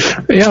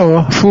 Yeah,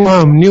 well,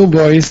 Fulham, new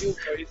boys,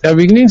 they're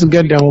beginning to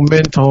get their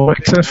momentum,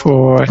 except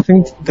for, I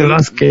think, the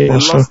last game or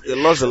so. They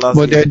lost the last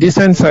But they're a game.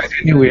 decent side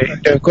anyway.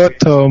 They've got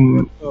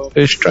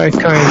a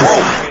striker.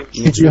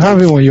 If you have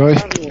him on your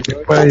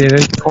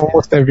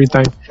almost every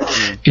time,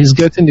 he's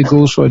getting the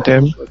goals for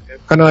them.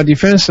 Can our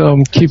defense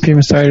keep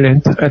him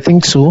silent? I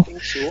think so.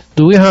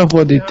 Do we have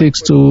what it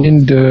takes to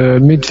win the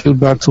midfield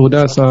battle?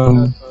 That's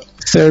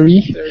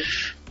Seri,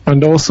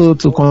 and also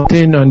to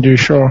contain Andrew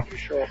Shaw.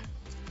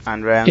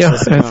 And Ryan Yeah, I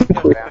Sessegnon.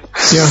 think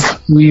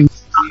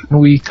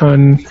we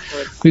can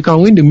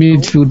win the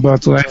midfield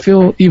battle. I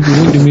feel if we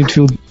win the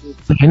midfield,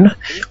 then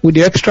with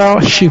the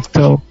extra shift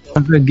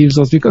that gives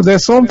us, because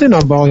there's something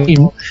about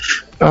him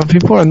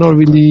people are not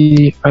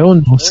really, I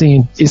don't know,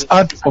 saying it's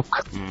ad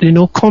hoc,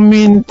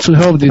 coming to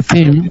help the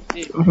team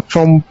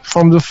from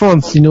the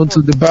front,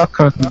 to the back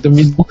and the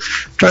middle,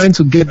 trying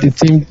to get the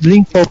team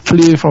link up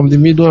play from the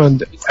middle,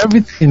 and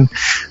everything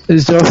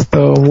is just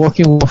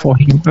working well for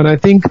him. And I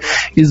think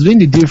it's been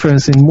the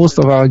difference in most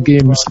of our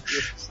games.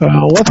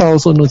 What I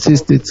also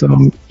noticed is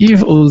if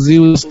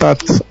Ozil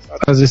starts,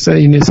 as I said,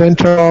 in a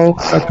central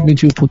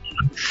midfield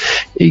position,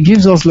 it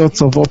gives us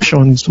lots of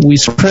options. We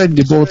spread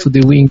the ball to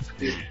the wing.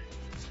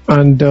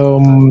 And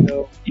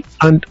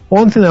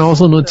one thing I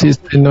also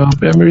noticed in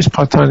Emery's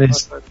pattern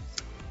is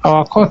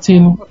our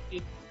cutting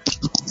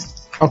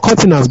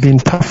has been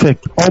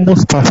perfect,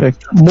 almost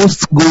perfect.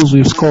 Most goals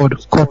we've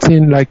scored,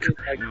 cutting in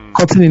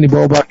the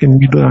ball back in the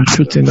middle and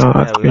shooting.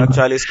 We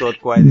actually scored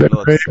quite a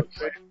lot.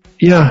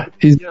 Yeah,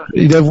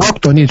 they've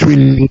worked on it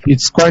really.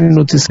 It's quite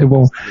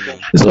noticeable.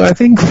 So I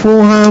think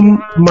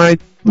Fulham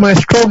might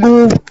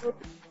struggle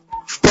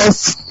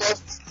first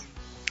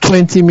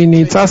 20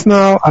 minutes.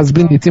 Arsenal has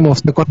been the team of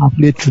second half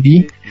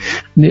lately.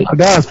 That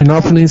has been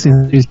happening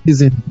since the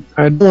season.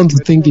 I don't want to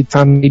think it's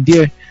an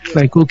idea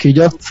like, okay,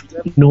 just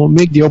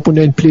make the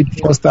opponent play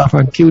the first half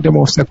and kill them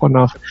off second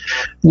half.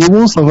 We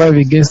won't survive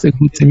against a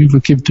good team if we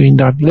keep doing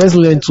that. Let's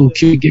learn to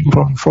kill the game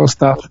from the first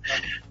half.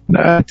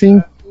 I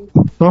think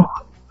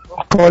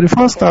for the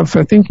first half,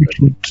 I think we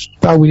should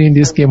start winning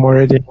this game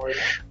already.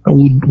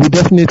 We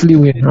definitely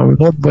win. I'm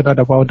not bothered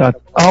about that.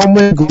 How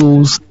many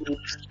goals?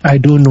 I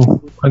don't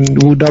know.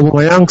 And would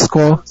Aubameyang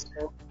score?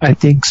 I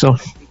think so.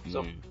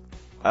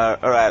 All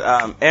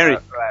right, Henry.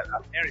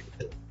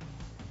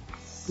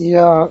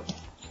 Yeah,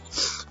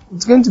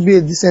 it's going to be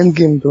a decent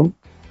game though.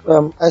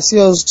 I see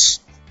us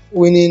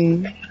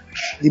winning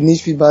the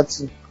midfield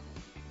battle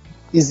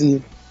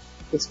easily,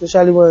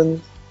 especially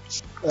when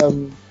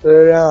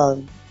Pereira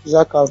and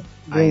Xhaka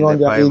bring on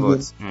their A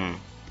game.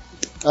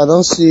 I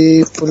don't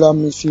see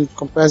Fulham midfield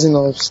comprising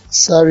of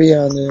Sarri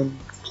and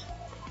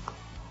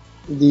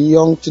the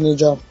young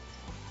teenager.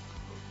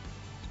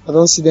 I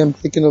don't see them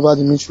taking over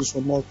the midfield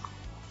from Mark.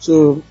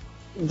 So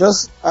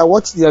I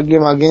watched their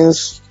game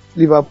against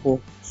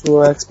Liverpool.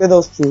 So I expect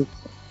us to,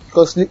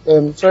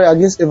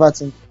 against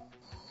Everton.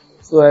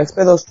 So I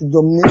expect us to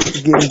dominate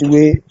the game the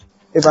way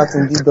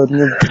Everton did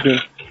dominate the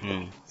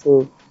game.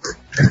 So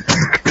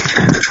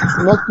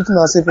not putting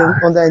ourselves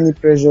under any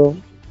pressure.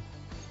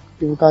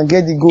 If we can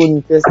get the goal in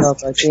the first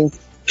half, I think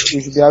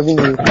we should be having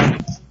a.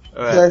 Right.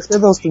 So I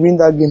expect us to win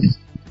that game.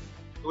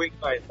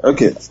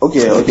 Okay.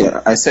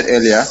 I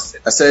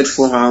said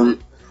Fulham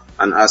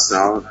and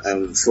Arsenal.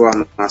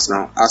 Fulham and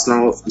Arsenal.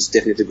 Arsenal is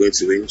definitely going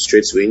to win,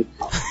 straight win,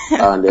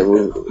 and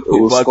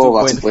we'll score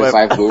over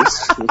 2.5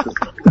 goals.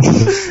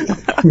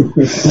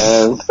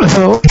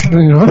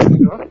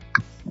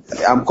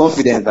 I'm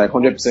confident, like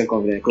 100%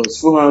 confident, because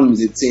Fulham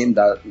is a team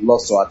that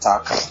loves to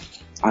attack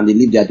and they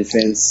leave their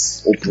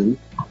defense open,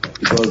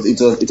 because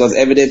it was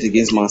evident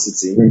against Man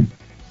City.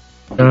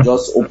 They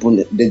just opened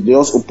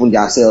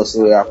themselves,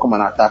 so they come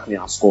and attack me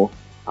and score.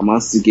 And Man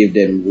City gave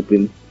them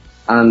open,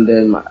 and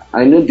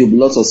I know there'll be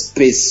lots of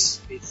space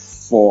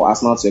for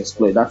Arsenal to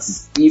exploit. That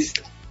is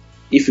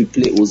if we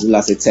play Ozil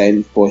as a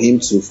 10 for him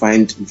to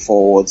find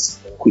forwards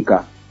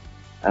quicker.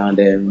 And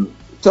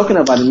talking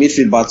about the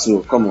midfield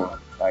battle, come on.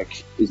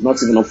 Like, it's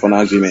not even up for an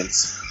argument.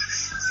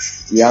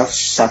 We have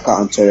Xhaka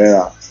and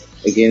Torreira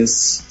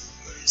against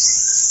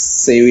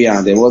Seri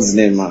and what's his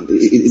name, man?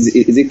 Is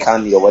it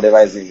Kani or whatever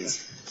his name is?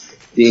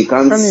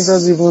 Kani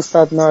doesn't even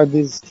start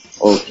nowadays.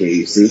 Okay,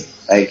 you see,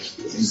 like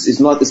it's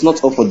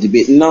not up for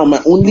debate. Now,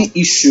 my only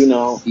issue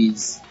now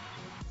is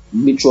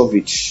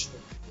Mitrovic.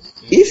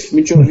 If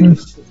Mitrovic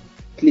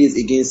plays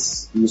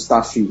against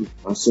Mustafi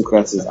and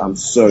Socrates, I'm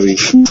sorry,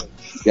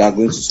 they are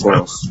going to score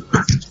us.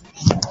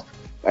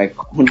 Like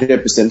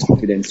 100%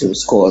 confident to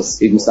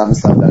scores if Mustafi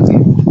starts that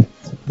game.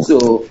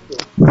 So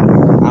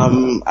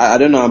I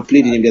don't know, I'm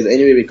pleading if there's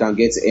any way we can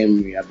get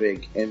Emery. I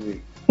beg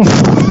Emery.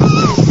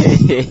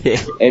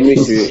 Emery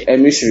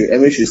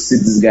should sit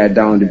this guy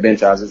down on the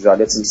bench as usual. Let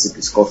him sip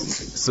his coffee.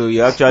 So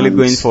you're actually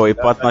going for a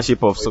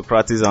partnership of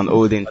Socrates and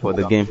Holding for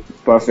the game?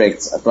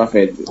 Perfect.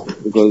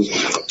 Because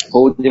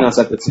Holding and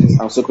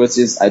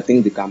Socrates, I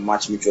think they can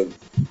match Mitrovic.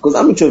 Because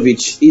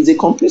Mitrovic is a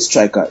complete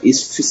striker.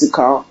 He's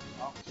physical,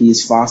 he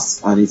is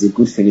fast, and he's a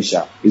good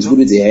finisher. He's good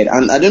with the head.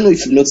 And I don't know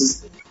if you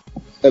noticed,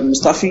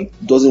 Mustafi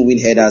doesn't win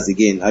headers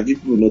again. Have you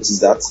people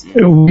noticed that?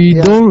 We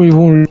don't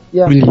even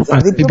really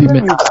The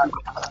problem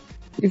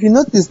with, if you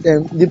notice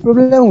them, the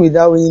problem with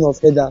that winning of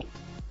header,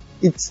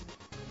 it's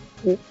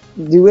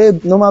the way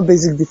normal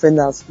basic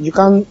defenders, you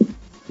can't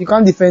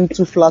defend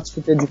two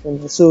flat-footed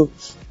defenders. So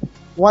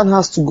one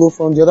has to go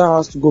front, the other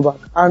has to go back.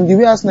 And the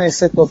way Arsenal is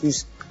set up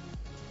is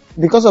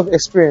because of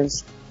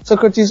experience.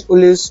 Socrates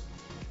always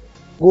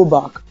go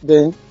back,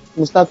 then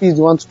Mustafi is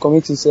the one to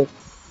commit himself.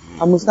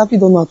 And Mustafi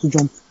don't know how to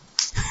jump.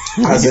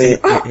 So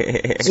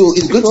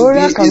it's going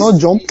Victoria to be cannot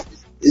jump.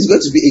 It's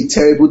going to be a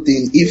terrible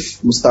thing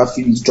if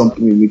Mustafi is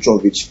jumping with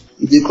Mitrovic.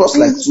 If they cross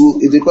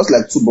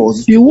like two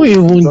balls, he won't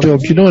even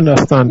jump. You don't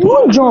understand. He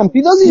won't jump.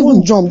 He doesn't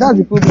even jump. That's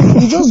the problem.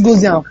 He just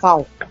goes there and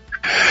foul.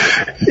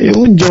 He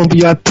won't jump.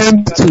 He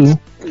attempts to.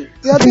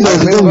 I think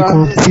that's what we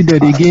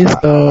considered against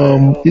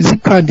is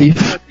it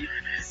Cardiff?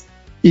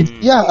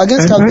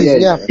 Against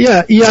Cardiff.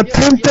 Yeah, he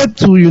attempted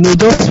to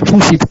just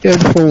push his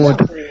head forward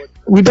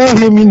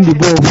without aiming the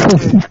ball.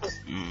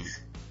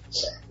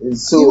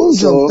 So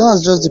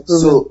that's just the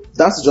problem. So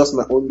that's just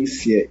my only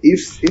fear.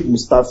 If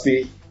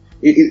Mustafi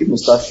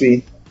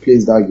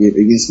plays that game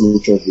against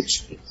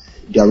Mitrovic,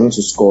 they are going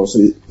to score. So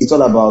it's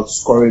all about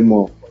scoring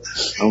more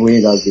and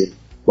winning that game.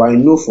 But I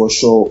know for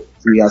sure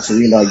we have to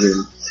win that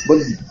game.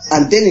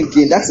 And then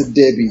again, that's a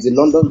derby. It's a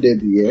London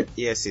derby, yeah?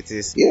 Yes, it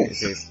is. Yeah.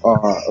 It is.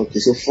 Okay.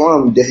 So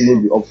Fulham will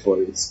definitely be up for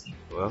it.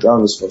 Well,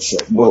 that is for sure.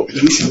 But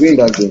we should win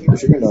that game.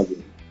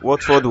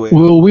 Watford will.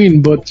 We'll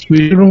win, but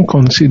we shouldn't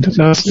consider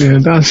that.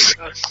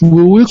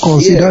 We will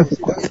consider.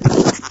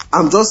 Yeah.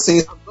 I'm just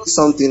saying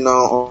something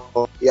now.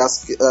 He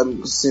has he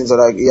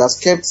has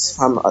kept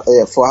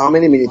for how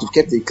many minutes? He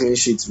kept a clean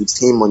sheet with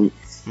him in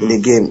the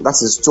game.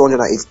 That is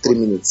 283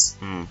 minutes.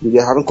 They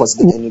haven't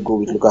conceded any goal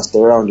with Lucas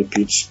Torreira on the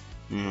pitch.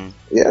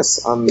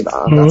 Yes, and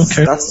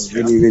that's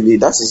really good.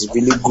 That's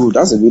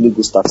a really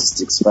good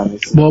statistics.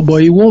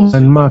 But he won't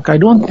mark. I've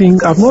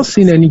not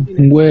seen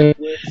anything where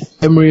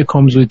Emery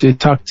comes with the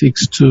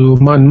tactics to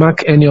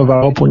mark any of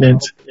our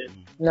opponents.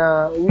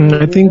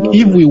 I think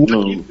if we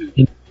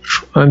win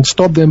and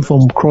stop them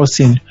from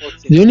crossing,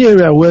 the only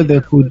area where they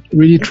could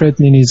really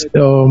threaten is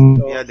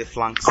the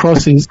flanks.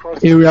 Crosses,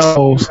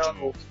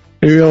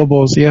 aerial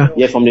balls,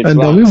 from the and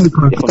then if we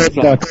can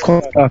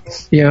stop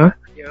that,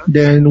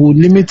 then we'll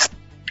limit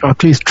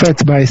at least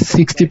threat by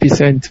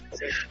 60%.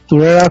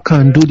 Torreira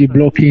can do the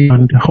blocking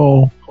and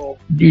all.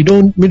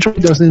 Mitchell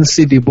doesn't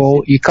see the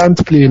ball, he can't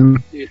play.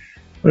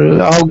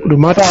 No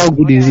matter how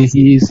good he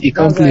is, he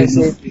can't play.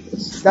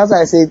 That's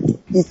why I said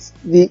it's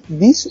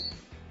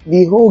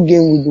the whole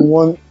game will be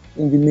won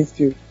in the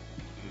midfield.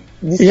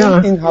 The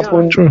same thing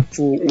happened to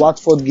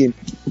Watford game.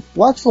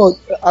 Watford,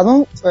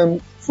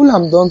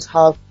 Fulham don't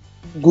have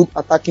good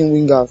attacking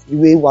wingers the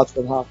way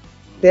Watford have.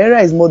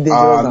 Pereira is more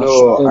dangerous than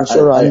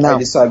Shora now. I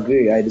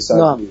disagree.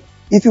 Now,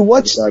 if you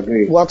watch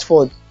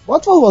Watford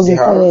was in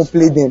form to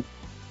play them.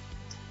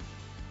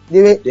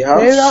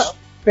 Pereira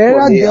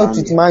dealt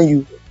with Man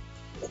U,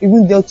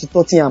 even dealt with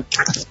Tottenham.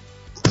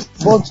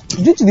 But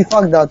due to the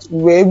fact that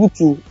we were able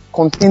to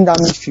contain that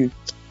midfield,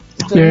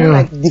 it was more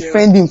like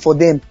defending for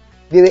them.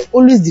 They were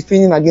always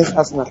defending against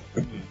Arsenal.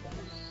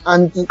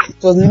 And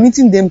it was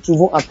limiting them to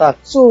one attack.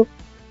 So,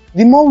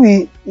 the more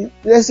we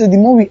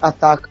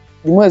attack,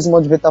 the more it's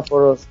much better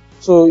for us.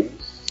 So,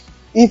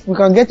 if we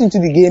can get into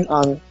the game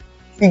and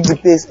pick the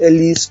pace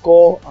early,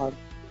 score, and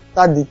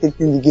start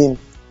dictating the game,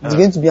 it's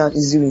going to be an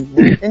easy win.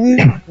 But any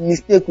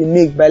mistake we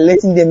make by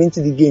letting them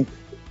into the game.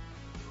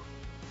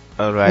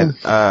 Alright.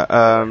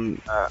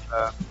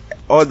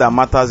 All that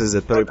matters is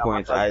the 3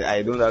 point.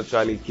 I don't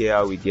actually care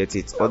how we get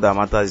it. All that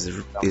matters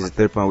is the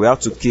 3 point. We have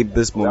to keep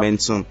this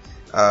momentum.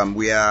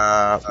 We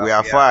are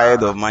far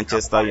ahead of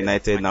Manchester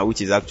United now,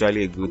 which is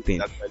actually a good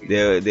thing.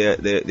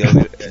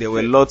 There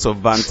were lots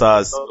of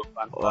banters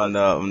on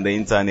the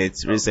internet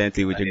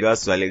recently with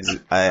regards to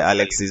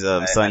Alexis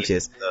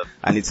Sanchez,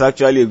 and it's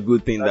actually a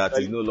good thing that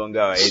he's no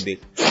longer a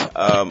headache.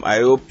 I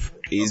hope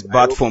his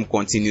bad form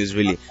continues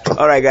really.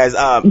 All right, guys.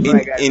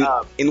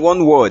 In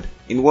one word,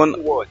 in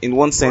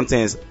one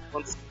sentence,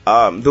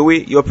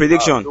 your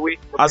prediction: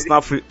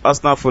 Arsenal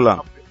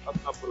Fulham.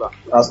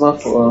 Arsenal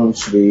Fulham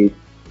should be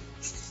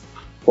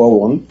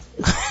 4-1.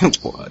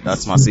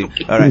 That's massive.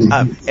 All right,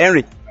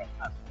 Henry.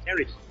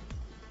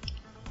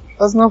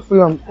 Arsenal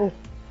Fulham.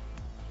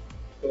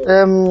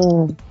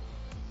 3-1.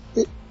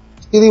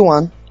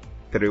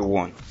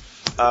 3-1.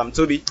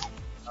 Toby.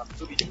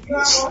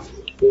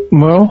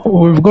 Well,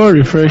 we've got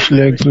refreshed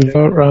legs. We've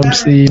got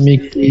Ramsey,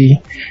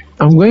 Mickey.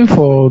 I'm going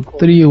for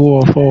 3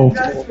 or 4.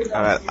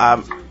 Alright,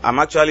 I'm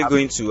actually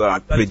going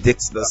to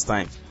predict this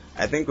time.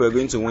 I think we're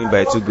going to win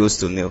by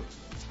 2-0.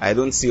 I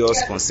don't see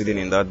us conceding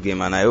in that game,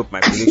 and I hope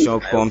my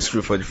prediction comes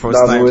true for the first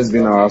time. That's always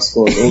been our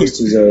score.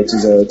 Always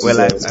 2-0. Well,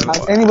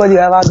 has anybody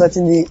ever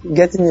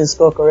getting the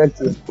score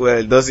correctly? Well,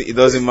 it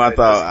doesn't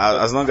matter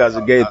as long as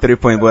we get a 3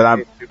 point.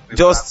 But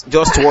just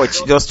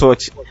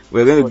watch.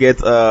 We're going to get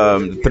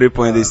 3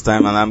 point this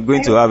time, and I'm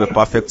going to have a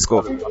perfect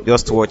score.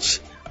 Just watch.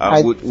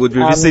 Would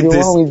revisit this.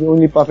 I'm the one with the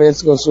only perfect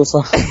score so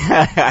far.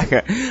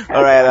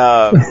 All right.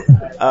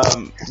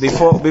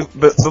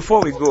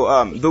 Before we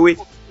go, Dewey,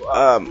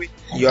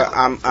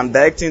 I'm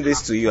directing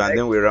this to you, and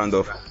then we round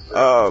off.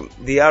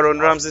 The Aaron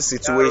Ramsey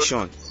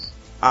situation.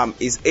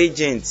 His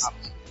agent,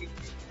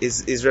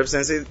 his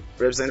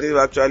representative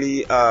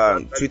actually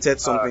tweeted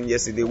something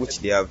yesterday, which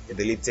they have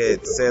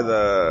deleted.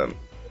 Said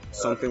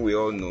something we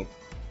all know,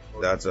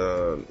 that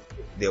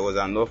there was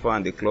an offer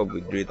and the club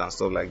withdrew it and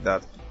stuff like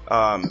that.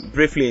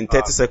 Briefly, in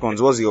 30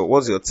 seconds, what's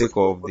your take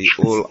of the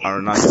whole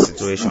Aaron Ramsey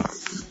situation?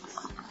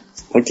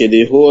 Okay,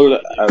 the whole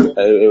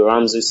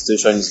Ramsey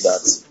situation is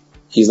that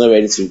he's not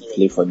ready to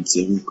play for the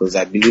team, because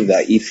I believe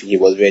that if he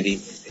was ready,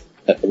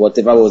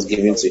 whatever was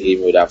given to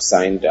him would have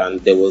signed,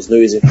 and there was no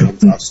reason for him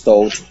to have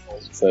stalled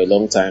for a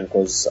long time,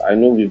 because I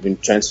know we've been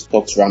trying to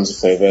talk to Ramsey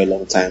for a very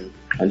long time,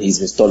 and he's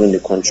been stalling the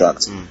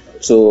contract.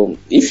 So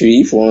if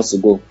he wants to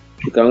go,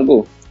 he can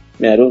go.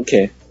 I don't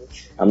care.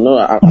 I'm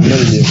not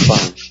really a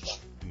fan.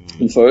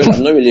 And for real,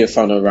 I'm not really a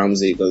fan of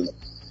Ramsey, because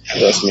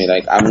trust me,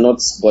 like, I'm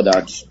not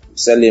bothered.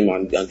 Sell him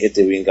and get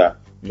a winger,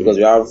 because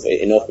we have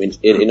enough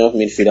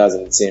midfielders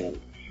in the team.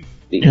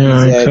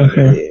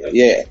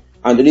 Yeah.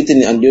 And the only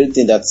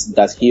thing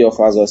that he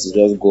offers us is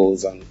just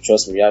goals, and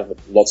trust me, we have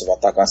lots of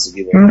attackers to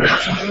give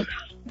us.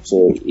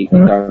 So he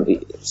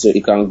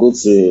can go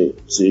to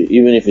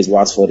even if it's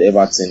Watford,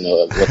 Everton,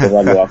 or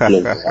whatever lower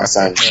club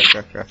assigned.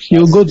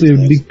 He'll go to a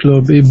big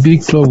club. A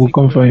big club will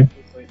come for him.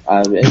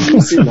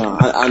 You see now,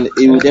 and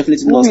he will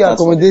definitely not start.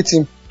 Accommodate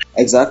him.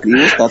 Exactly, he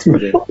will start for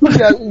them.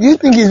 Do you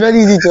think it's very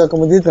easy to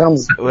accommodate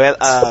Ramsey? Well,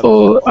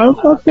 I'm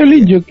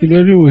actually joking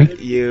anyway.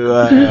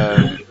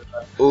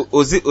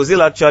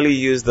 Ozil actually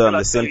used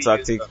the same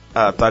tactics,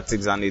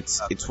 and it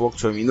worked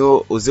for him. You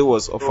know, Ozil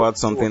was offered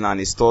something and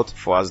he stalled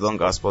for as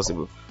long as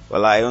possible.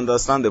 Well, I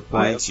understand the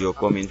point you're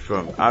coming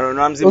from. Aaron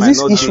Ramsey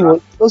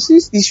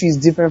Ozil's issue is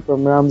different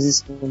from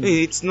Ramsey's own.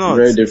 It's not.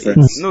 Very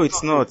different. No,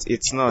 it's not.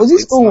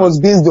 Ozil's own was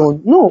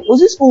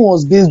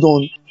based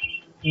on,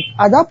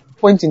 at that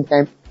point in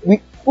time,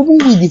 even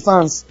with the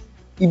fans,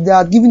 if they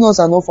had given us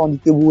an offer on the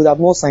table, we would have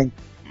not signed.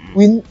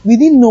 We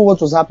didn't know what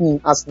was happening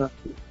in Arsenal.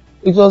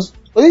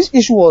 This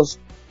issue was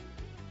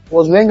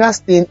Wenger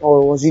staying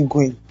or was he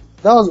going?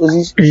 That was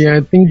Ozil's issue. Yeah,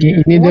 I think he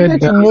needed. He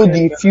wanted to know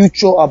the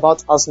future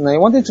about Arsenal. He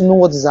wanted to know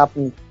what is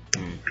happening.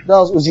 That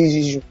was Ozil's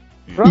issue.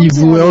 If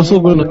we were also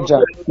going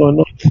to or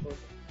not.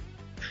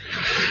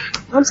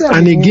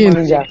 And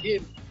again,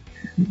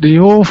 the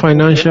whole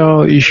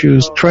financial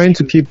issues, trying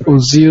to keep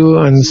Ozil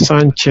and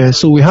Sanchez,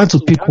 so we had to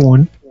pick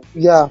one.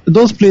 Yeah.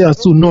 Those players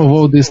too know of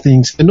all these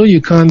things. They know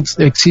you can't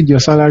exceed your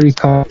salary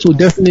cap, so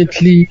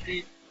definitely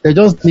they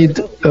just need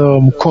a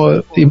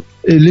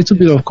little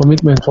bit of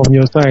commitment from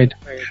your side.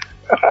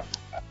 I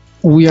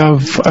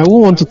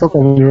won't want to talk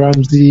about the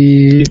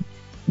Ramsey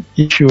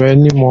issue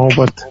anymore,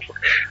 but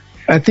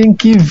I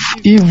think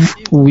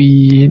if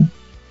we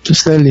to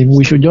sell him,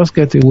 we should just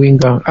get a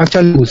winger.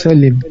 Actually, we'll sell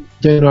him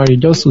January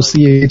just to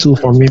see a little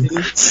from him,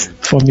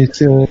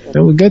 till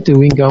then we'll get a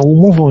winger. We'll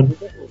move on.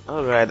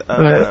 All right.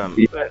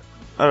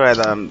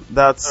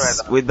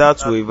 With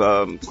that we've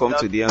come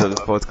to the end of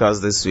the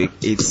podcast this week.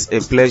 It's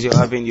a pleasure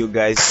having you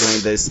guys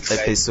join this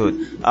episode.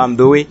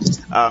 Dewey,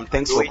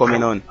 thanks for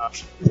coming on.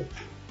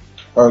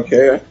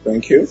 Okay,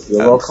 thank you. You're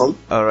welcome.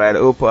 All right.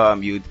 Hope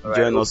you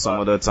join us some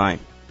other time.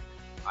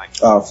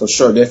 For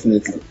sure,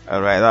 definitely.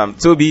 All right.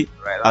 Toby,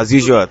 as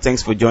usual,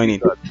 thanks for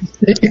joining.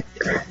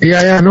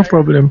 Yeah, no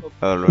problem.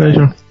 All right.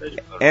 Pleasure.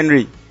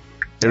 Henry,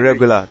 the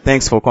regular,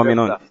 thanks for coming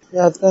on.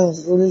 Yeah,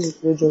 thanks. Always a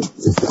pleasure.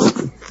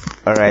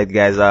 All right,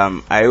 guys.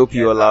 I hope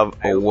you all have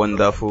a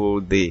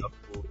wonderful day.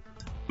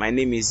 My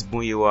name is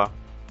Bunyewa.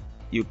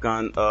 You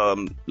can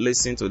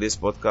listen to this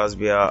podcast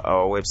via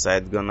our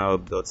website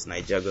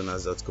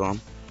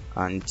gunnerhub.nigergunners.com,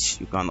 and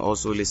you can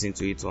also listen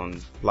to it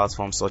on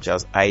platforms such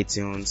as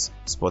iTunes,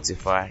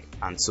 Spotify,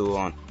 and so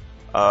on.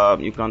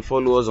 You can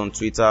follow us on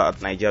Twitter at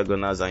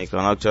NigerGunners, and you can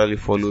actually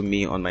follow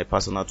me on my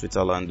personal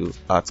Twitter handle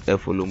at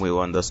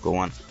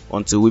 @follow_1.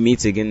 Until we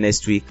meet again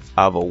next week,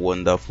 have a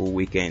wonderful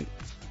weekend.